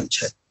પ્રોબ્લેમ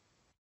છે,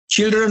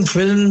 ચિલ્ડ્રન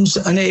ફિલ્મ્સ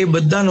અને એ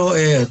બધાનો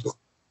એ હતો.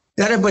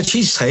 ત્યારે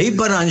પછી સહી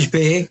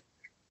પરાંજપે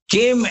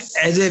કેમ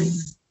as a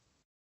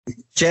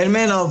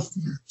chairman of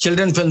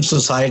children film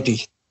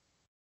society,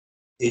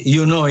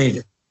 you know it.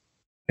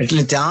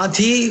 એટલે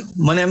ત્યાંથી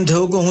મને એમ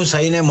થયું કે હું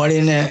સહીને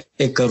મળીને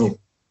એ કરું.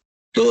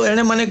 તો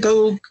એણે મને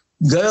કહ્યું,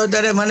 ગયો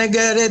ત્યારે મને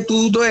કહે, અરે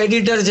તું તો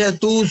એડિટર છે,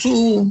 તું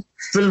શું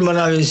ફિલ્મ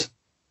બનાવીશ?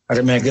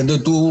 અરે મેં કીધું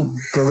તું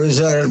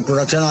પ્રોડ્યુસર,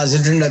 પ્રોડક્શન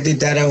આસિસ્ટન્ટ હતી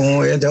ત્યારે હું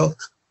એ થયો.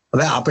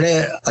 હવે આપણે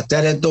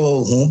અત્યારે તો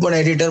હું પણ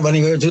એડિટર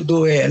બની ગયો છું,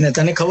 તું અને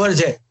તને ખબર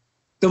છે.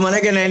 તો મને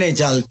કે નહીં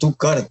ચાલ તું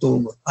કર તું.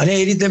 અને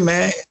એ રીતે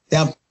મેં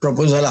ત્યાં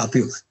પ્રપોઝલ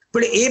આપ્યું.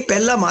 પણ એ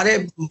પહેલા મારે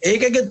એ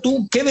કે તું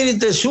કેવી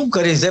રીતે શું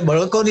કરીશ,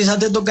 બાળકોની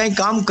સાથે તો કંઈ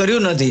કામ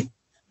કર્યું નથી.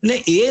 અને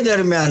એ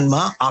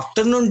દરમિયાનમાં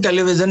આફ્ટરનૂન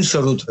ટેલિવિઝન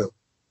શરૂ થયું.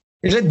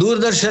 એટલે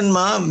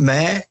દૂરદર્શનમાં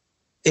મેં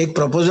એક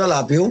પ્રપોઝલ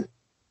આપ્યું,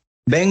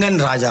 બેંગન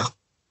રાજા.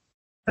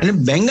 અને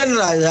બેંગન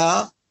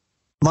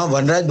રાજામાં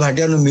વનરાજ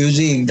ભાટિયાનું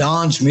મ્યુઝિક,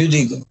 ડાન્સ,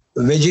 મ્યુઝિક,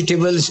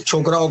 વેજીટેબલ્સ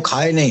છોકરાઓ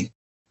ખાય નહીં,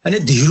 અને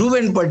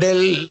ધીરુબેન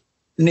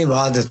પટેલની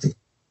વાત હતી.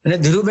 અને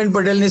ધીરુબેન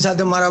પટેલની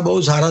સાથે મારા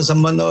બહુ સારા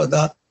સંબંધો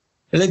હતા.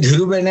 એટલે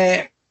ધીરુબેને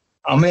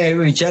અમે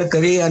એવો વિચાર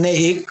કરી અને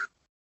એક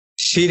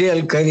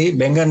સિરિયલ કરી,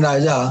 બેંગન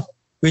રાજા,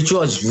 which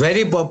was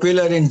very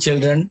popular in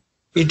children.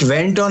 It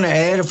went on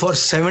air four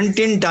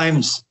 17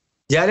 times.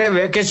 જ્યારે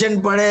વેકેશન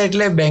પડે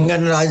એટલે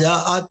બેંગન રાજા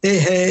આતે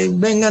હૈ,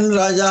 બેંગન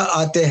રાજા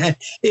આતે હૈ,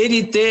 એ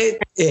રીતે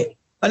એ.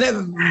 અને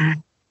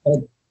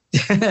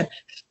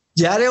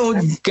જ્યારે હું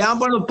ક્યાં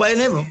પણ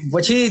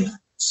પછી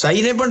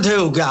સહીને પણ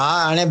થયું કે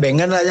આણે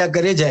બેંગન રાજા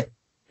કરે છે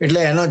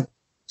એટલે એનો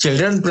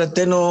ચિલ્ડ્રન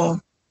પ્રત્યેનો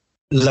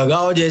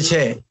લગાવ જે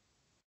છે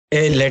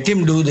એ લેટ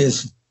હિમ ડુ ધીસ.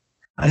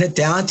 અને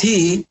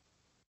ત્યાંથી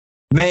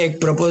મેં એક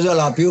પ્રપોઝલ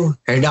આપ્યું,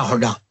 હેડા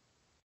હોડા.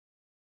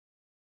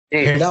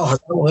 હેડા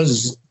Hoda was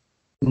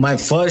my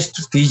first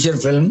feature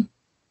film,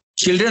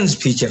 children's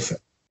feature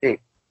film.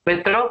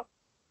 મિત્રો,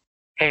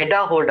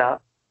 હેડા હોડા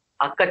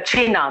આ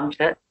કચ્છી નામ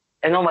છે,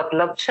 એનો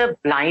મતલબ છે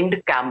બ્લાઇન્ડ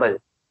કેમલ.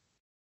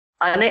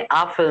 અને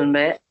આ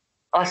ફિલ્મે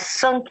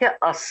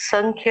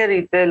અસંખ્ય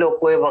રીતે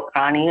લોકોએ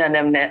વખાણી અને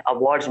એમને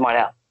અવોર્ડ્સ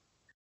મળ્યા.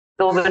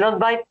 તો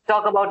Vinodbhai,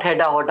 talk about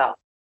હેડા હોડા.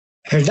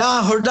 હેડા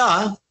Hoda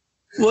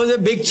was a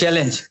big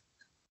challenge.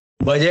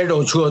 Budget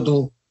ઓછું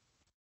હતું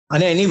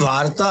અને એની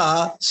વાર્તા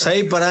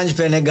સહી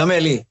પરાંજપેને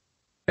ગમેલી.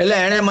 એટલે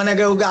એણે મને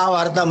કહ્યું કે આ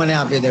વાર્તા મને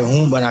આપી દે,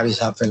 હું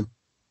બનાવીશ આ ફિલ્મ.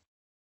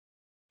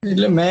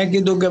 એટલે મેં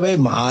કીધું કે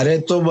ભાઈ મારે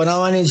તો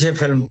બનાવવાની છે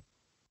ફિલ્મ.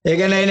 એ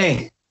કે નહીં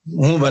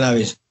હું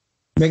બનાવીશ.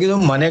 મેં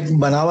કીધું મને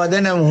બનાવવા દે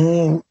ને,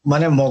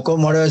 મને મોકો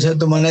મળ્યો છે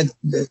તો મને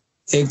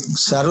એક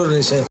સારું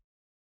રહેશે.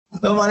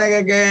 તો મને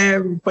કે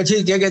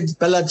પછી કે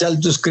પેલા ચાલ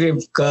તું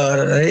સ્ક્રિપ્ટ કર.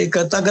 એ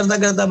કરતા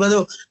કરતા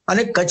બધું.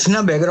 અને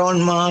કચ્છના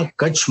બેકગ્રાઉન્ડમાં,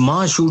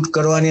 કચ્છમાં શૂટ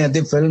કરવાની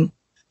હતી ફિલ્મ,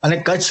 અને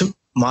કચ્છ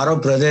મારો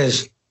પ્રદેશ.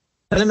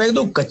 એટલે મેં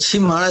કીધું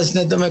કચ્છી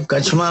માણસને તમે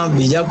કચ્છમાં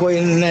બીજા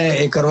કોઈને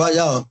એ કરવા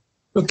જાઓ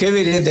તો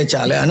કેવી રીતે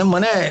ચાલે. અને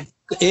મને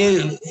એ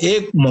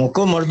એક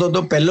મોકો મળતો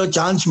તો, પહેલો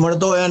ચાન્સ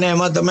મળતો હોય અને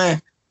એમાં તમે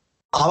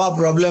આવા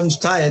પ્રોબ્લેમ્સ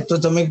થાય તો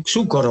તમે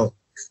શું કરો.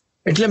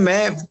 એટલે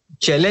મેં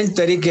ચેલેન્જ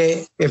તરીકે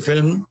એ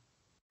ફિલ્મ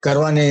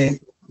કરવાની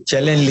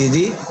ચેલેન્જ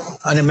લીધી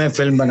અને મેં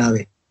ફિલ્મ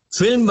બનાવી.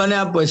 ફિલ્મ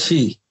બન્યા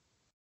પછી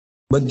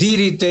બધી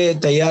રીતે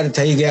તૈયાર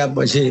થઈ ગયા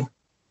પછી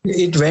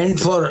ઇટ વેન્ટ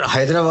ફોર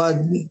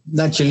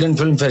હૈદરાબાદના ચિલ્ડ્રન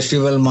ફિલ્મ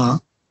ફેસ્ટિવલમાં,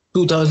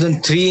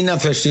 2003 ના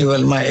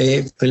ફેસ્ટિવલમાં એ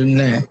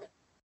ફિલ્મને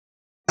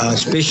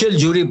special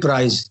jury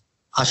prize,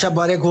 Asha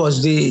Parekh was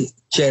the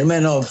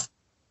chairman of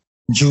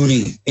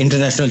jury,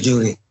 international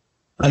jury,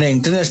 અને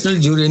ઇન્ટરનેશનલ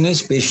જ્યુરીની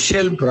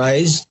સ્પેશિયલ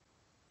પ્રાઇઝ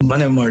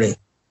મને મળી.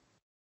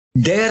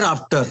 ધેર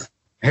આફ્ટર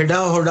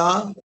હેડા હોડા,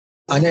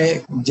 અને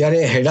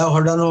જ્યારે હેડા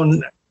હોડાનું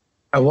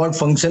એવોર્ડ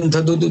ફંક્શન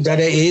થતું હતું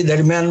ત્યારે એ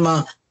દરમિયાનમાં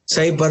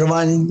સહી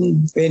પરવાન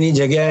પેની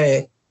જગ્યાએ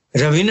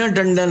રવીના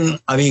ટંડન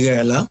આવી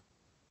ગયેલા.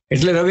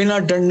 એટલે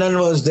Raveena Tandon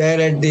was there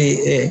at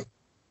the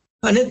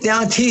અને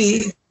ત્યાંથી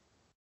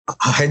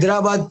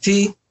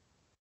હૈદરાબાદથી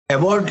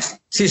એવોર્ડ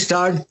થી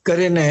સ્ટાર્ટ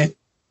કરીને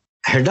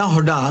હેડા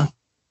હોડા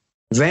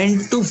went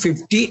to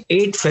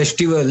 58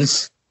 festivals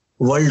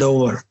world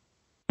over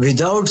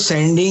without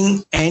sending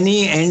any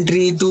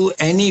entry to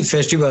any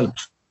festival.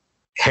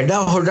 Heda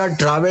Hoda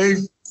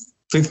traveled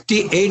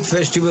 58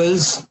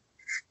 festivals,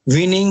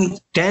 winning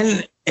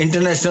 10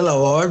 international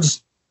awards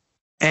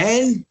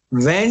and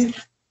went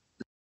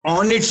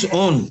on its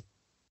own.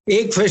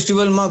 એક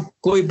ફેસ્ટિવલમાં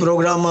કોઈ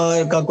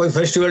પ્રોગ્રામર કા કોઈ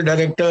festival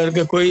director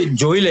કે કોઈ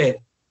જોઈ લે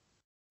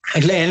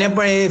એટલે એને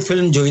પણ એ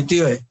ફિલ્મ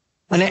જોઈતી હોય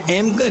અને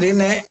એમ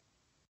કરીને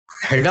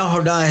હેડા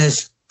હોડા હેઝ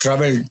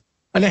ટ્રાવેલ્ડ.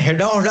 અને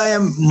હેડા હોડા એ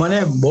મને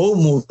બહુ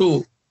મોટું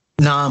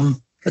નામ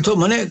અથવા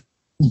મને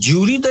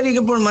જ્યુરી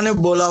તરીકે પણ મને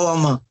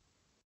બોલાવવામાં,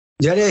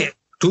 જ્યારે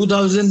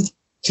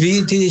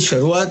 2003 થી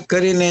શરૂઆત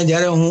કરીને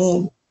જ્યારે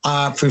હું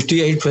આ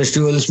 58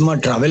 ફેસ્ટિવલ્સમાં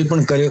ટ્રાવેલ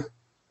પણ કર્યો,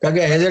 કારણ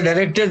કે as a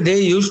director they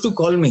use to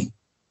call me.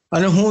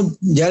 અને હું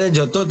જ્યારે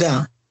જતો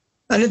ત્યાં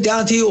અને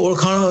ત્યાંથી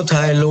ઓળખાણો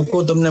થાય, લોકો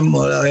તમને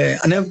મળે.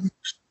 અને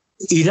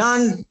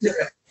Iran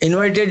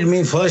invited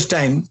me first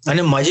time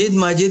અને Majid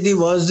Majidi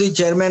was the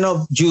chairman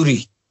of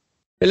jury.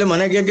 એટલે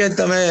મને કહે કે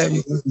તમે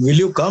will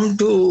you come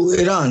to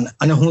Iran?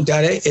 અને હું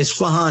ત્યારે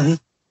ઇસ્ફહાન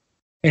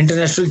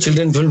ઇન્ટરનેશનલ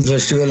ચિલ્ડ્રન ફિલ્મ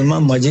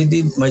ફેસ્ટિવલમાં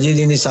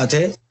મજીદીની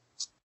સાથે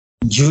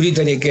જ્યુરી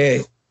તરીકે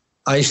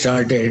I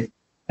started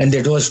and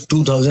that was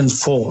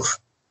 2004.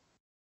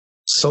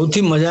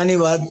 સૌથી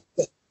મજાની વાત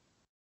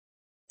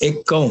એક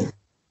કહું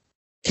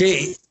કે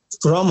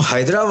from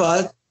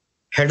Hyderabad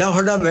Heda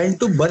Hoda went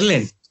to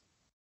Berlin.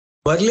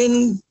 Berlin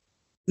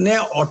ને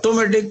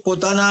ઓટોમેટિક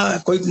પોતાના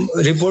કોઈ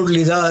રિપોર્ટ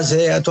લીધા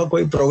હશે અથવા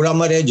કોઈ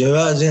પ્રોગ્રામરે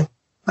જોયા હશે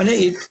અને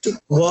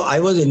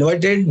I was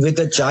invited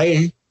with a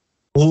child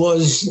who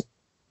was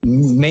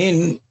main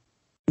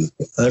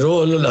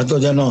role હતો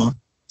જેનો.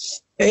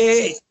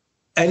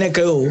 એને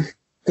કહ્યું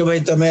કે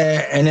ભાઈ તમે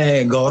એને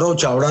ગૌરવ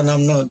ચાવડા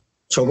નામનો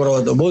છોકરો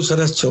હતો, બહુ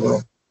સરસ છોકરો.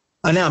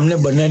 અને અમને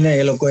બંનેને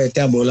એ લોકોએ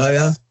ત્યાં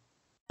બોલાવ્યા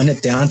અને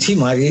ત્યાંથી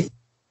મારી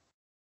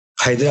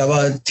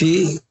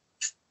હૈદરાબાદથી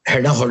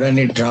હેડા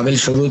હોડાની ટ્રાવેલ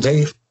શરૂ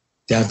થઈ.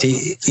 ત્યાંથી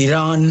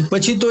ઈરાન,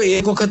 પછી તો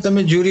એક વખત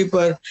તમે જ્યુરી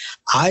પર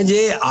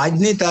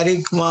આજની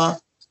તારીખમાં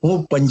હું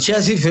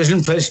 85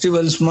 ફિલ્મ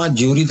ફેસ્ટિવલ્સમાં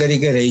જ્યુરી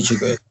તરીકે રહી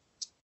ચૂક્યો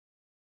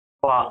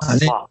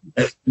અને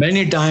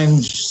મેની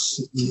ટાઈમ્સ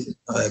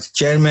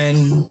ચેરમેન.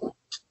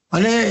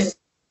 અને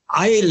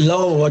આઈ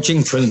લવ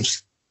વોચિંગ ફિલ્મ્સ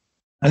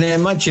અને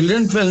એમાં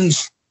ચિલ્ડ્રન ફિલ્મ્સ.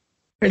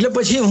 એટલે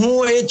પછી હું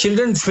એ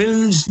ચિલ્ડ્રન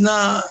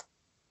ફિલ્મ્સના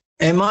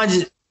એમાં જ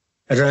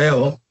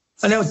રહ્યો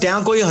અને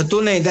ત્યાં કોઈ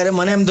હતું નહીં. ત્યારે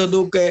મને એમ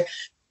થતું કે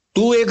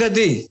તું એક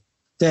હતી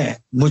તે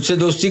મુझसे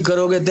દોસ્તી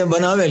કરોગે તે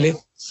બનાવેલી.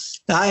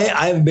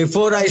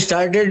 બિફોર આઈ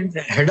સ્ટાર્ટેડ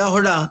હેડા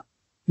હોડા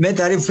મેં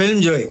તારી ફિલ્મ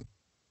જોઈ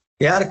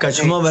યાર,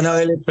 કચ્છમાં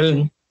બનાવેલી ફિલ્મ.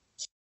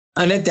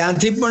 અને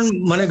ત્યાંથી પણ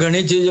મને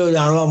ઘણી ચીજો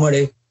જાણવા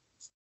મળી.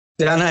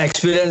 ત્યાંના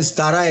એક્સપિરિયન્સ,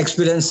 તારા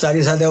એક્સપિરિયન્સ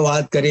તારી સાથે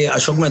વાત કરી.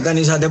 અશોક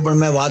મહેતાની સાથે પણ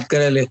મેં વાત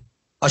કરેલી.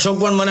 અશોક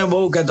પણ મને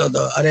બહુ કહેતો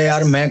હતો, અરે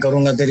યાર મેં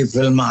કरूंगा તેરી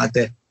ફિલ્મ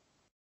આતે.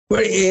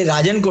 પણ એ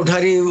Rajan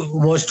Kothari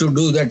was to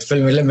do that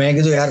film. એટલે મેં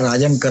કીધું યાર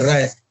રાજન કર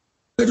રહા હે.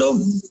 એટલે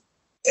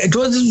it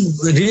was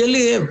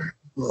really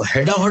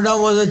Heda Hoda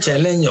was a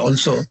challenge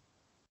also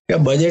કે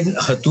બજેટ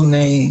હતું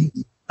નહીં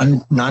અને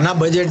નાના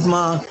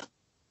બજેટમાં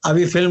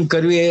આવી ફિલ્મ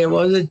કરવી એ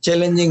was a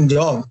challenging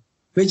job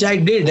which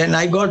I did and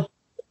I got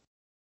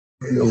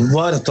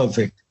worth of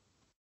it.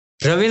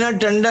 Raveena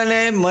ટંડને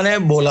મને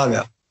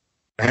બોલાવ્યા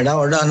હેડા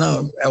હોડાના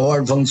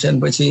એવોર્ડ ફંક્શન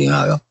પછી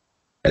આવ્યો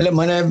એટલે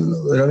મને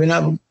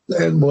રવીના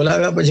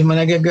બોલાવ્યા. પછી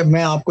મને કહે કે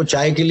મેં આપકો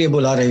ચાય કે લીએ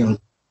बुला रही हूँ.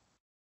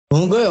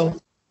 હું ગયો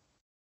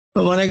તો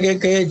મને કહે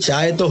કે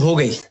ચાય તો હો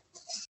ગઈ.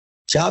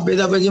 ચા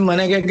પીધા પછી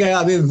મને કહે કે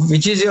અભી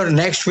which is your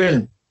next film,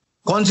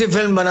 कौन सी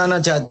फिल्म बनाना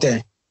चाहते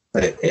हैं?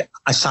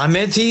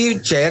 સામેથી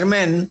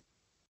ચેરમેન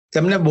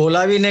તમને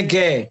બોલાવીને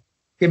કહે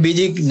કે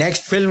બીજી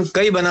નેક્સ્ટ ફિલ્મ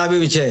કઈ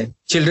બનાવી છે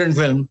ચિલ્ડ્રન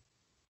ફિલ્મ,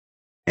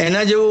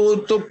 એના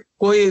જેવું તો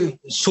કોઈ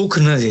સુખ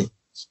નથી.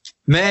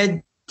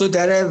 મેં તો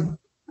ત્યારે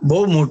બહુ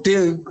મોટી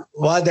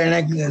વાત એને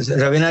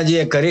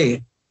રવીનાજીએ કરી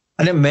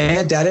અને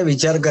મેં ત્યારે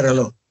વિચાર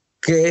કરેલો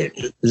કે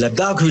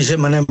લદ્દાખ વિશે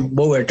મને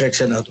બહુ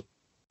એટ્રેક્શન હતું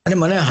અને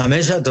મને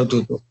હંમેશા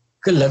થતું હતું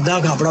કે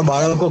લદ્દાખ આપણા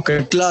બાળકો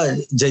કેટલા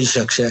જઈ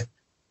શકશે.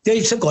 કે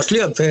it's a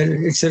costly affair.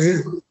 It's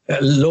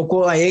લોકો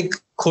આ એક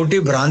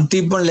ખોટી ભ્રાંતિ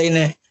પણ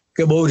લઈને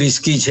કે બહુ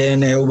રિસ્કી છે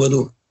ને એવું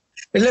બધું.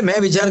 એટલે મેં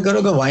વિચાર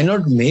કર્યો કે why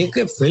not make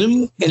a film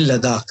in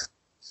Ladakh.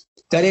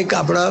 ત્યારે એક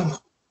આપણા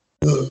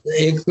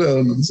એક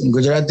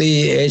ગુજરાતી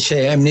એ છે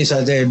એમની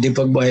સાથે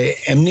દીપકભાઈ,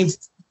 એમની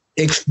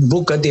એક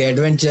બુક હતી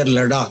એડવેન્ચર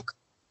લદ્દાખ,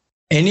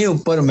 એની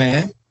ઉપર મેં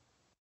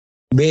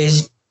બેઝ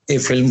એ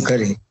ફિલ્મ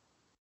કરી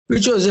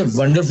which was a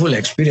wonderful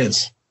experience.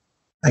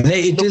 અને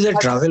it is a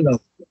travel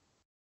of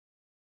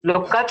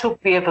Lukka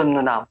Chhupi એ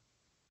ફિલ્મનું નામ.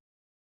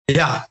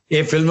 યા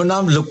એ ફિલ્મનું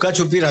નામ લુક્કા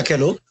છુપી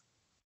રાખેલું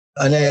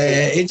અને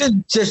it is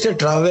just a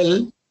travel.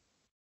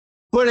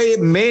 પણ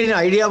એ main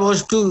idea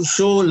was to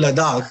show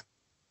Ladakh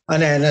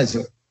અને એના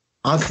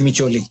આંખ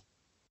મિચોલી.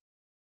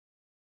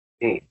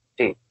 જી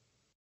જી.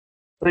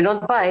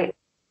 વિનોદભાઈ,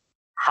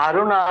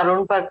 હારૂન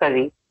અરુણ પર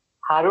કરી.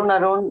 હારૂન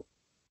અરુણ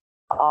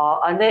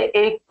અને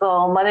એક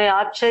મને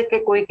યાદ છે કે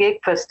કોઈક એક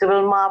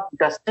ફેસ્ટિવલમાં આપ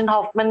ડસ્ટિન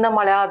હોફમેન ને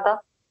મળ્યા હતા.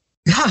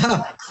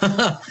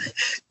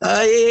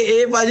 એ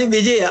પાછી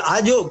બીજી આ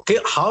જો કે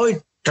હાઉ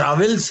ઇટ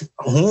ટ્રાવેલ્સ.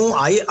 હું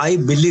I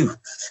believe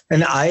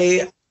and I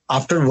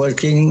after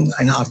working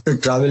and after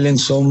travelling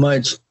so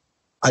much,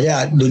 આજે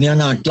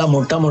દુનિયાના આટલા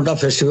મોટા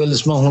મોટા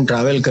ફેસ્ટિવલ્સમાં હું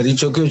ટ્રાવેલ કરી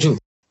ચૂક્યો છું,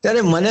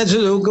 ત્યારે મને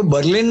શું થયું કે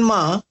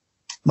બર્લિનમાં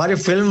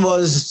મારી film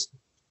was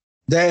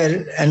there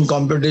and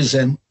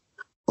competition,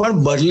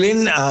 પણ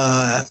Berlin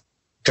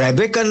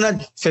ટ્રાઇબેકરના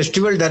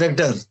festival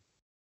director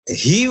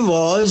he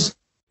was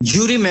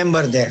jury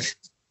member there.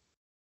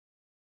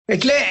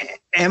 એટલે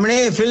એમણે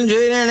ફિલ્મ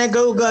જોઈને એને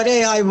કહ્યું કે અરે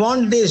I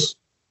want this.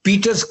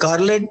 Peter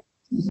Scarlet,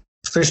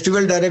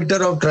 festival director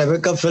of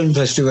Tribeca film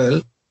festival,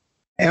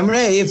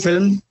 એમણે એ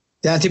ફિલ્મ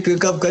ત્યાંથી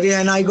પિકઅપ કરી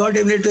and I got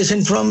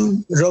invitation from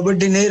Robert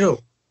De Niro.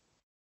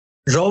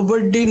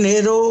 Robert De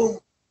Niro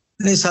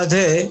ની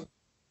સાથે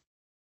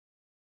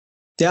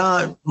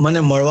ત્યાં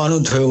મને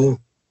મળવાનું થયું.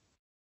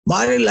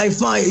 મારી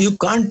લાઈફમાં યુ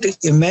કાન્ટ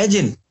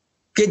ઇમેજિન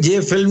કે જે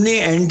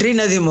ફિલ્મની એન્ટ્રી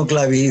નથી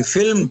મોકલાવી,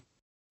 film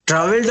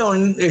travelled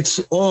on it's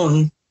on,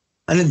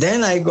 અને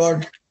than I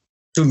got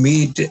to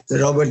meet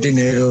Robert De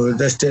narrow,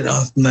 ડસ્ટિન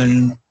Hofmann.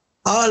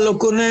 આ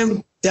લોકોને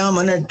ત્યાં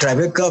મને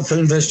ટ્રાઇબેકા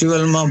ફિલ્મ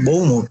ફેસ્ટિવલમાં બહુ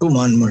મોટું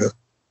માન મળ્યું.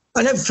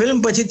 અને ફિલ્મ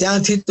પછી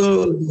ત્યાંથી તો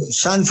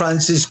San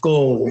Francisco,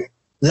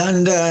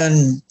 London,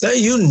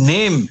 you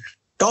name,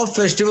 top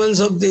festivals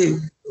of the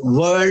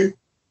world,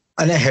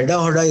 અને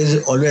હેડા હોડા ઇઝ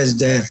ઓલવેઝ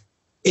ધેર.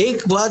 એક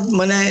વાત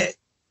મને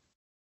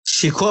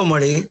શીખવા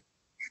મળી,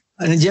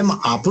 અને જેમ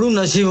આપણું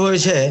નસીબ હોય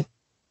છે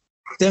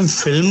તેમ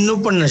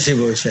ફિલ્મનું પણ નસીબ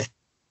હોય છે.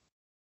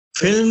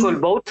 ફિલ્મ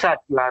બહુ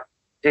સાચી વાત.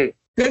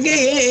 કારણ કે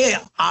એ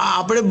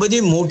આપણે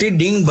બધી મોટી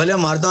ડીંગ ભલે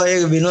મારતા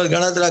હોય, વિનોદ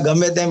ગણાત્રા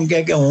ગમે તેમ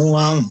કે હું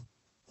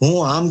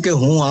આમ કે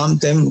હું આમ,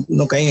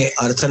 તેમનો કઈ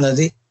અર્થ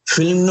નથી.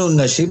 ફિલ્મનું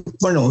નસીબ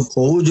પણ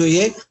હોવું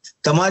જોઈએ.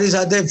 તમારી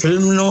સાથે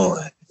ફિલ્મનો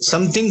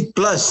something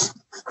plus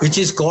which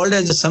is called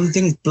as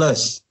something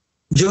plus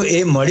જો એ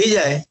મળી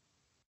જાય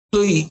તો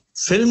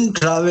film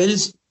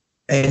travels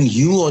and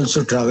you also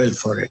travel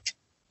for it.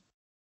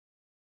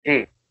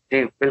 જી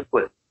જી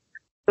બિલકુલ.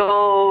 તો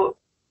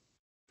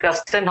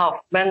ડસ્ટિન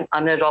હોફમેન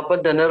અને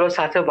રોબર્ટ ડી નીરો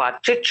સાથે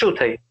વાતચીત શું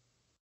થઈ?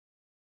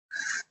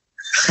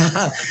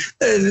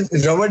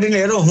 રોબર્ટ ડી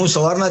નીરો, હું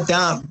સવારના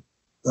ત્યાં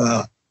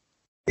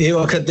એ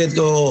વખતે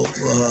તો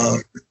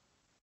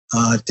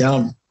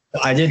ત્યાં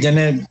આજે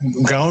જેને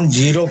ગ્રાઉન્ડ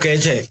ઝીરો કહે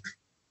છે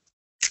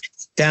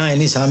ત્યાં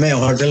એની સામે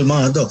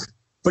હોટલમાં હતો,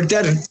 પણ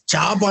ત્યાં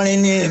ચા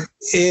પાણીની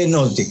એ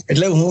નહોતી.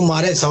 એટલે હું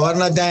મારે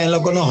સવારના ત્યાં એ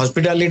લોકોનો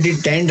હોસ્પિટાલિટી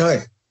ટેન્ટ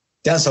હોય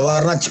ત્યાં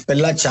સવારના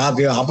પહેલા ચા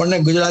પીવા. આપણને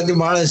ગુજરાતી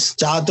માણસ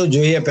ચા તો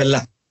જોઈએ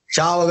પહેલા,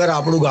 ચા વગર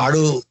આપણું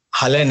ગાડું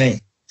હાલે નહીં.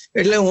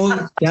 એટલે હું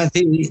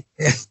ત્યાંથી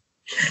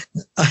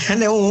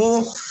અને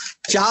હું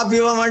ચા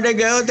પીવા માટે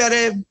ગયો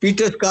ત્યારે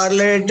પીટર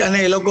સ્કાર્લેટ અને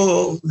એ લોકો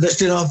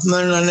ડસ્ટિન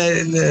હોફમેન અને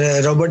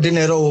રોબર્ટ ડી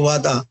નીરો ઉભા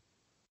હતા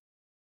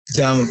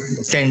ત્યાં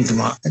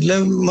ટેન્ટમાં. એટલે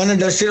મને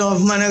ડસ્ટિન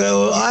હોફમેને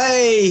કહ્યું,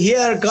 આય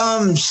here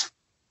comes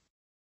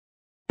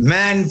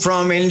man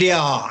from India,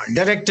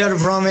 director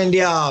from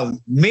India,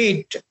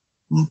 meet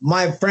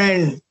my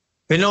friend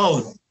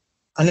Vinod.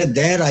 And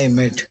there I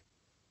met.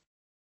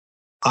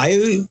 I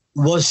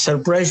was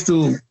surprised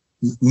to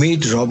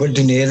meet Robert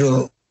De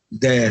Niro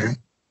there.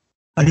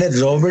 And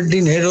Robert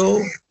De Niro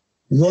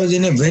was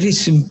in a very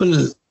simple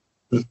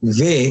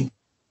way.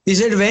 He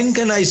said, when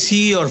can I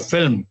see your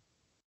film?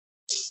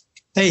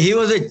 He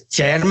was a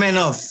chairman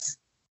of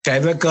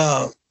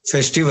Tribeca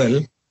Festival.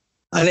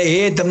 And he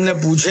તમને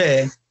પૂછે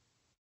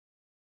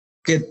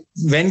કે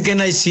when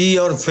can I see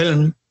your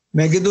film?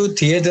 મેં કીધું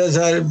theaters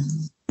are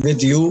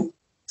with you,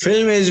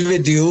 film is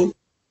with you,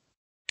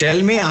 tell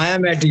me, I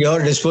am at your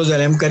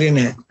disposal એમ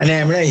કરીને. અને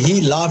એમણે he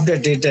laughed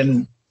at it and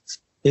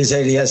he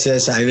said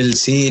yes I will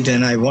see it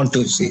and I want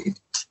to see it.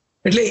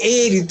 એટલે એ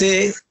રીતે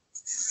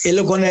એ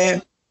લોકોને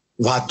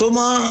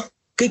વાતોમાં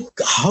કે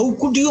how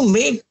could you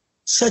make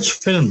such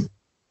film?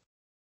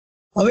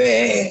 હવે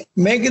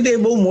મેં કીધું એ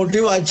બહુ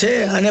મોટી વાત છે.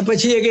 અને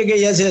પછી એ કે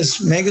યસ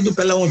મેં કીધું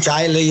પહેલા હું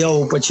ચાય લઈ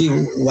આવું પછી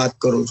વાત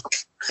કરું છું.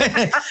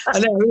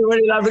 અને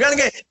everybody laughed. કારણ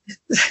કે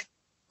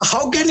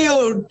how can you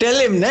tell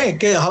him ને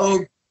કે how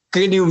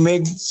can you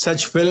make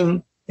such film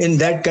in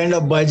that kind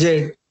of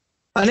budget?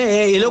 અને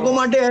એ લોકો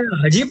માટે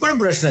હજી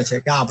પણ પ્રશ્ન છે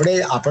કે આપણે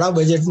આપણા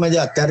બજેટમાં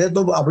જે અત્યારે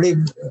તો આપણી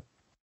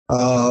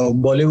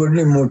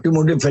બોલિવૂડની મોટી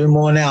મોટી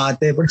ફિલ્મો અને આ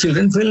તે, પણ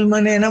ચિલ્ડ્રન ફિલ્મ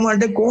અને એના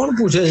માટે કોણ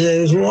પૂછે છે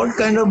what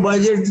kind of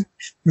budget?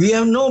 We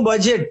have no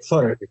budget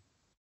for it.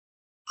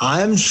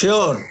 I am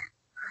sure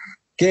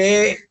કે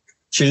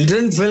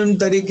ચિલ્ડ્રન ફિલ્મ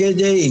તરીકે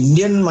જે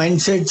ઇન્ડિયન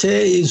માઇન્ડસેટ છે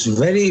is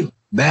very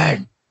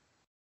bad.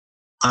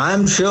 I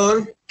am sure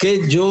કે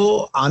જો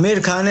આમિર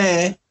ખાને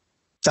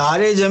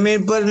તારે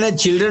જમીન પર ને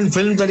ચિલ્ડ્રન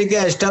ફિલ્મ તરીકે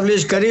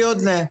એસ્ટાબ્લિશ કરી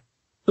હોત ને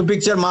તો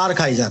પિક્ચર માર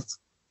ખાઈ જાત.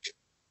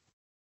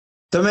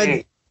 તમે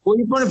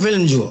કોઈ પણ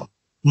ફિલ્મ જુઓ,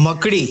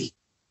 Makdee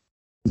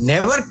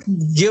never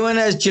given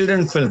as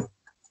children film.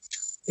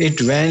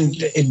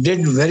 it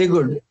did very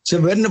good. It's a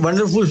very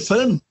wonderful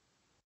film.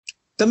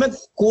 તમે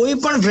કોઈ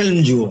પણ ફિલ્મ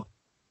જુઓ,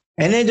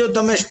 એને જો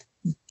તમે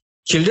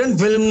ચિલ્ડ્રન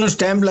ફિલ્મનું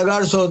સ્ટેમ્પ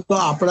લગાડશો તો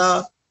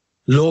આપણા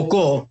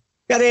લોકો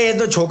અરે એ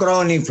તો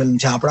છોકરાઓની ફિલ્મ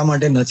છે, આપણા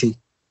માટે નથી.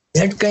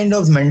 That kind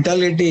of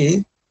mentality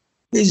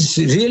is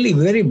really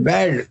very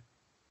bad.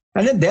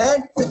 And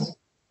that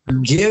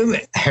gave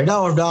Heda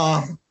Hoda,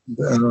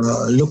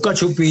 Luka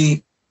Chupi,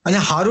 and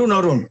Harun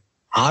Arun.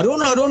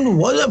 Harun Arun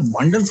was a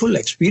wonderful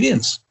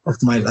experience of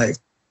my life.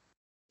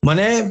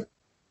 Mane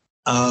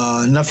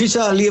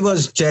Nafisa Ali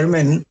was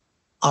chairman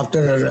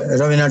after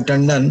Ravina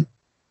Tandon.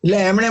 એટલે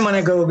એમણે મને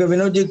કહ્યું કે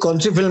વિનોદજી કોણ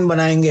સી film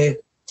બનાએંગે.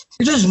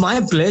 It was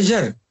my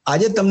pleasure.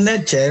 આજે તમને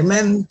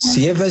ચેરમેન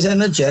CFSA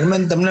ના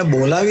ચેરમેન તમને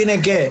બોલાવીને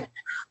કે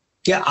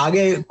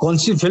આગે કોણ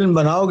સી ફિલ્મ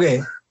બનાઓગે,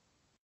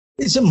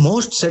 it's a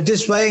most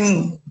satisfying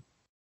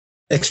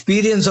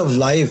experience of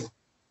life.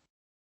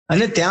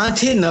 અને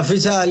ત્યાંથી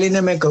નફીસા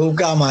અલીને મેં કહ્યું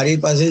કે આ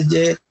મારી પાસે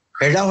જે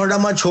હેડા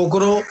હોડામાં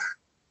છોકરો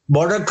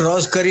બોર્ડર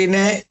ક્રોસ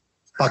કરીને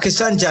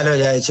પાકિસ્તાન ચાલ્યો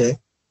જાય છે,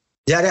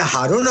 જ્યારે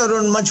હારૂન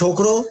અરુણમાં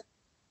છોકરો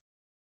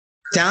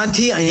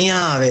ત્યાંથી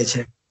અહીંયા આવે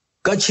છે.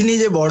 કચ્છની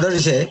જે બોર્ડર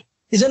છે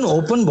ઇઝ એન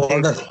ઓપન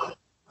બોર્ડર.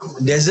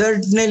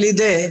 ડેઝર્ટને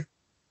લીધે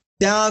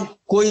ત્યાં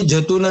કોઈ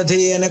જતું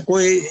નથી અને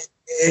કોઈ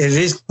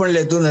રિસ્ક પણ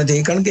લેતું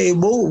નથી, કારણ કે એ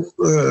બહુ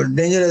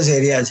ડેન્જરસ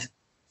એરિયા છે.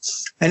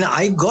 And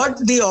I got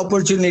the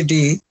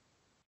opportunity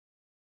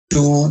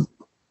to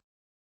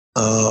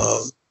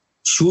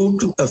shoot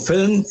a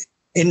film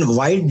in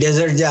white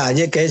desert, જે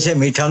આજે કહે છે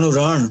મીઠાનું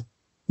રણ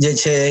જે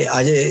છે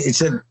આજે,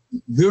 ઇટ્સ અ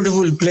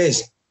બ્યુટિફુલ પ્લેસ.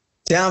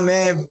 ત્યાં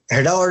મેં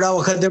હેડાવડા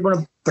વખતે પણ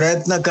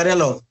પ્રયત્ન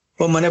કરેલો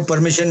પણ મને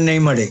પરમિશન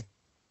નહીં મળી.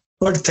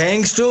 બટ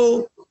થેન્ક્સ ટુ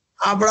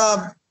આપણા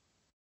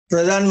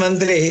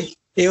પ્રધાનમંત્રી,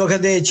 એ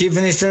વખતે ચીફ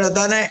મિનિસ્ટર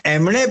હતા ને,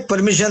 એમણે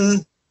પરમિશન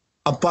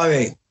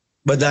અપાવે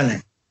બધાને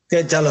કે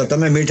ચાલો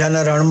તમે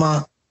મીઠાના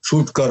રણમાં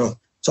શૂટ કરો.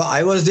 So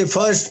I was the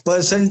first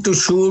person to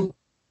shoot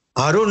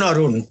Haroon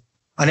Arun,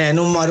 અને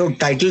એનું મારું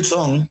ટાઇટલ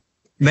સોંગ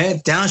મેં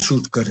ત્યાં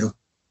શૂટ કર્યો.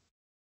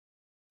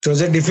 It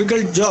was a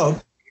difficult job,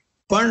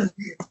 પણ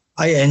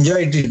I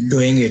enjoyed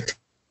doing it.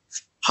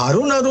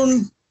 Haroon Arun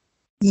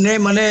ને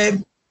મને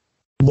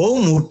બહુ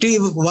મોટી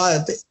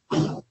વાત,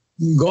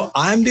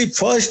 I am the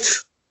first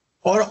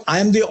or I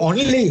am the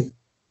only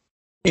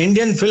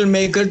Indian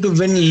filmmaker to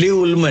win Lee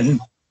Ullman.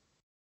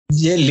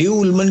 જે Lee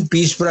Ullman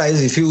Peace Prize,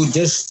 if you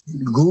just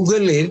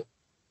Google it,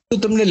 તો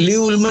તમને Lee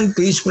Ullman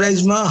Peace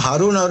Prize માં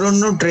Haroon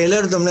અરુણનું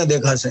trailer તમને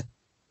દેખાશે.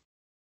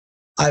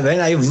 When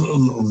I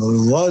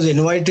was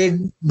invited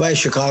by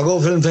Chicago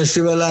Film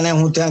Festival અને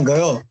હું ત્યાં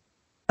ગયો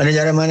અને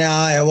જ્યારે મને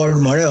આ એવોર્ડ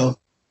મળ્યો,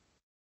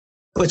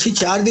 પછી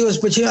 4 દિવસ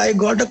પછી I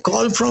got a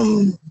call from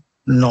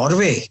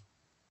Norway,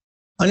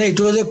 અને it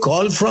was a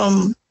call from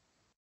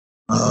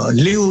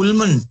Lee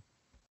Ullman.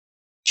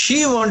 She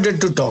wanted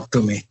to talk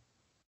to me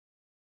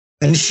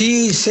and she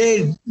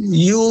said,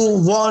 you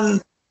won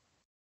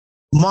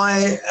my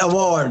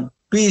award,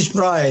 Peace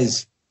Prize.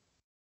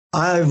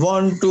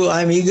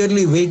 I'm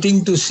eagerly waiting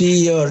to see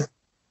your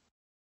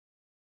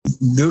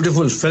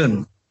beautiful film.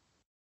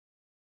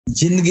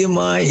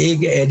 જિંદગીમાં એક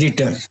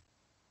editor,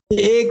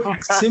 એક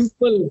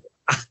simple,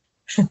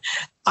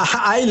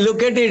 I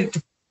look at it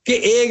કે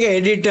એક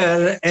editor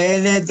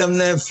એને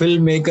તમને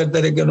film maker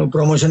તરીકેનું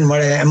promotion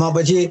મળે. એમાં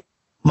પછી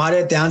મારે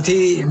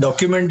ત્યાંથી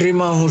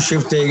ડોક્યુમેન્ટરીમાં હું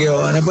શિફ્ટ થઈ ગયો,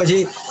 અને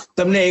પછી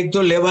તમને એક તો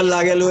લેબલ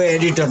લાગેલું હોય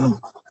એડિટરનું,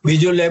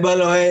 બીજું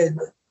લેબલ હોય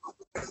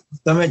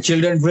તમે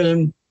ચિલ્ડ્રન ફિલ્મ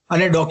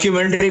અને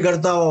ડોક્યુમેન્ટરી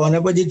કરતા હો, અને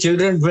પછી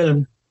ચિલ્ડ્રન ફિલ્મ.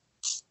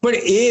 પણ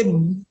એ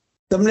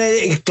તમને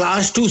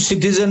ક્લાસ 2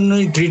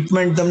 સિટીઝનની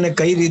ટ્રીટમેન્ટ તમને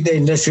કઈ રીતે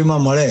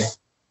ઇન્ડસ્ટ્રીમાં મળે,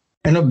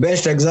 એનો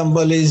best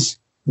example is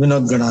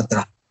Vinod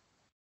Ganatra.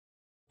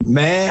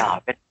 મેં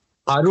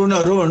હારૂન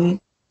અરુણ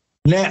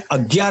ને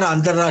 11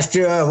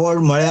 આંતરરાષ્ટ્રીય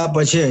એવોર્ડ મળ્યા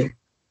પછી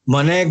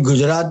મને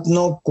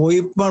ગુજરાતનો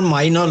કોઈ પણ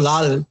માઈનો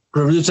લાલ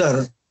પ્રોડ્યુસર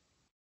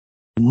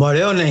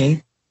મળ્યો નહીં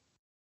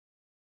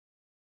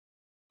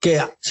કે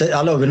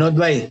ચાલો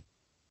Vinodbhai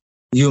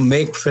you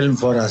make film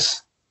for us.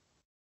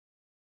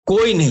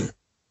 કોઈ નહીં,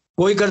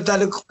 કોઈ કરતા.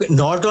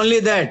 નોટ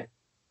ઓનલી દેટ,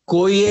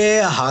 કોઈએ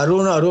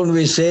હારૂન અરુણ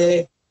વિશે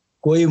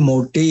કોઈ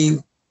મોટી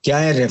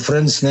ક્યાંય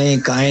રેફરન્સ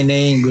નહીં, કાંઈ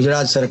નહીં.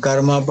 ગુજરાત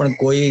સરકારમાં પણ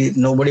કોઈ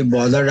nobody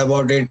bothered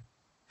about it.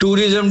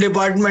 Tourism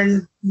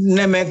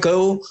ડિપાર્ટમેન્ટને મેં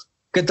કહ્યું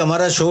કે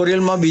તમારા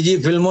શોરીલમાં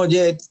બીજી ફિલ્મો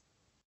જે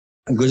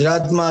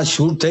ગુજરાતમાં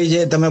શૂટ થઈ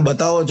છે તમે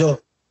બતાવો છો,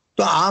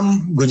 તો આમ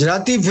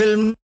ગુજરાતી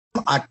ફિલ્મ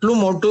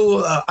આટલું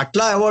મોટું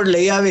આટલા એવોર્ડ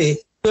લઈ આવી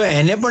તો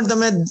એને પણ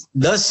તમે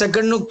 10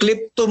 સેકન્ડનું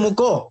ક્લિપ તો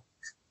મૂકો.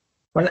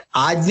 પણ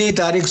આજની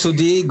તારીખ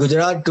સુધી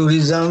ગુજરાત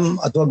ટુરિઝમ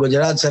અથવા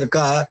ગુજરાત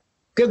સરકાર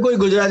કે કોઈ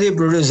ગુજરાતી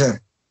પ્રોડ્યુસર,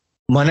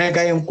 મને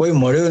કઈ કોઈ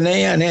મળ્યું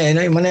નહીં. અને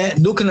એને મને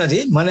દુઃખ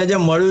નથી, મને જે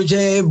મળ્યું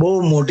છે એ બહુ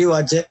મોટી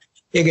વાત છે.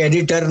 એક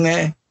એડિટરને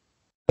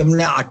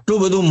તમને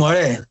આટલું બધું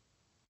મળે,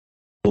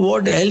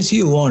 વોટ એલ્સ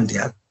યુ વોન્ટ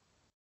યાર.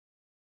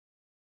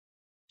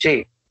 જી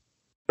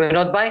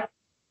વિનોદભાઈ,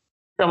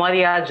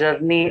 તમારી આ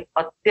જર્ની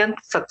અત્યંત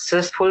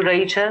સક્સેસફુલ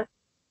રહી છે.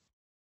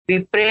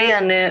 વી પ્રે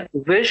અને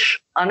વિશ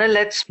અને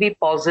લેટ્સ બી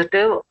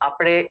પોઝિટિવ.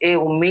 આપણે એ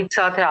ઉમ્મીદ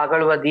સાથે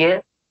આગળ વધીએ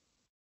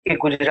કે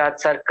ગુજરાત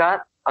સરકાર,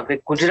 હવે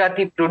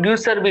ગુજરાતી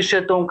પ્રોડ્યુસર વિશે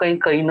તો હું કંઈ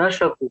કહી ન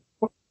શકું,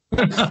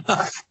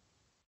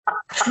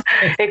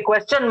 એક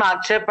ક્વેશ્ચન માર્ક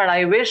છે, પણ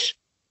આઈ વિશ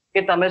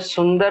કે તમે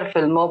સુંદર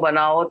ફિલ્મો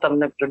બનાવો,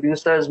 તમને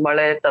પ્રોડ્યુસર્સ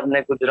મળે, તમને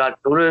ગુજરાત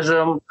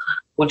ટુરિઝમ,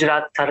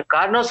 ગુજરાત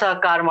સરકારનો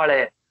સહકાર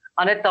મળે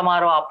અને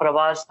તમારો આ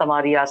પ્રવાસ,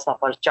 તમારી આ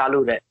સફર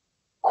ચાલુ રહે.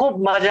 ખૂબ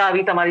મજા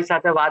આવી તમારી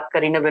સાથે વાત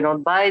કરીને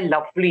Vinodbhai.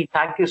 Lovely,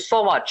 thank you so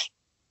much.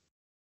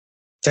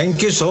 Thank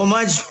you so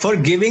much for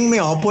giving me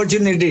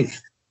opportunity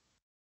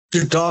to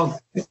talk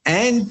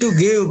and to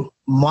give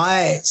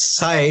my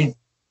side,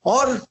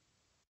 or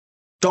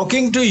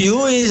talking to you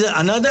is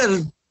another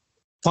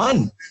fun.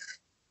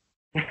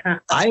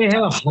 I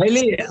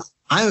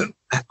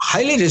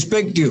highly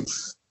respect you.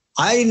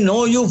 I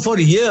know you for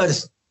years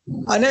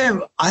and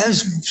I have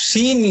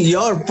seen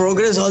your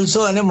progress also,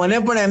 and મને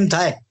પણ એમ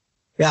થાય,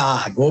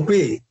 yeah,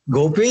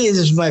 Gopi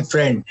is my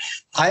friend.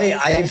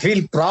 I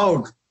feel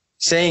proud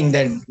saying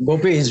that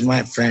Gopi is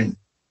my friend.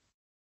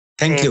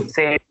 Thank you.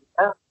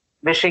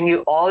 Wishing you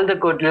all the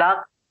good luck.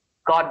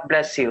 God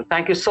bless you.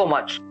 Thank you so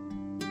much.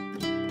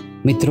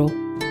 મિત્રો,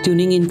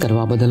 tuning in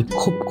કરવા બદલ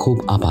ખૂબ ખૂબ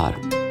આભાર.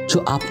 જો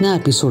આપને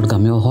episode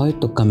ગમ્યો હોય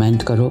તો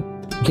કમેન્ટ કરો,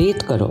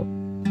 રેટ કરો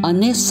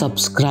અને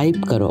સબસ્ક્રાઇબ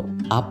કરો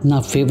આપના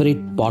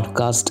ફેવરિટ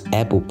પોડકાસ્ટ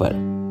એપ ઉપર,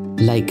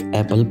 લાઈક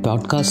એપલ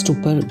પોડકાસ્ટ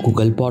ઉપર,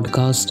 ગૂગલ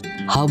પોડકાસ્ટ,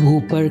 હબ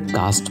ઉપર,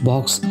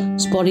 કાસ્ટબોક્સ,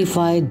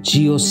 સ્પોટીફાય,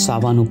 જીઓ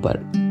સાવન ઉપર,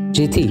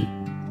 જેથી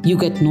you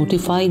get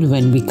notified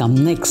when we come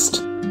next.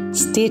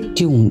 Stay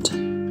tuned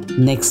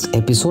next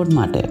episode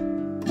માટે.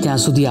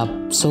 ત્યાં સુધી આપ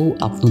સૌ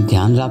આપનું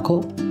ધ્યાન રાખો,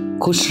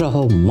 ખુશ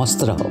રહો,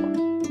 મસ્ત રહો.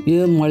 એ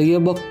મળીએ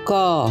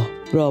બક્કા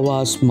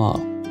પ્રવાસમાં.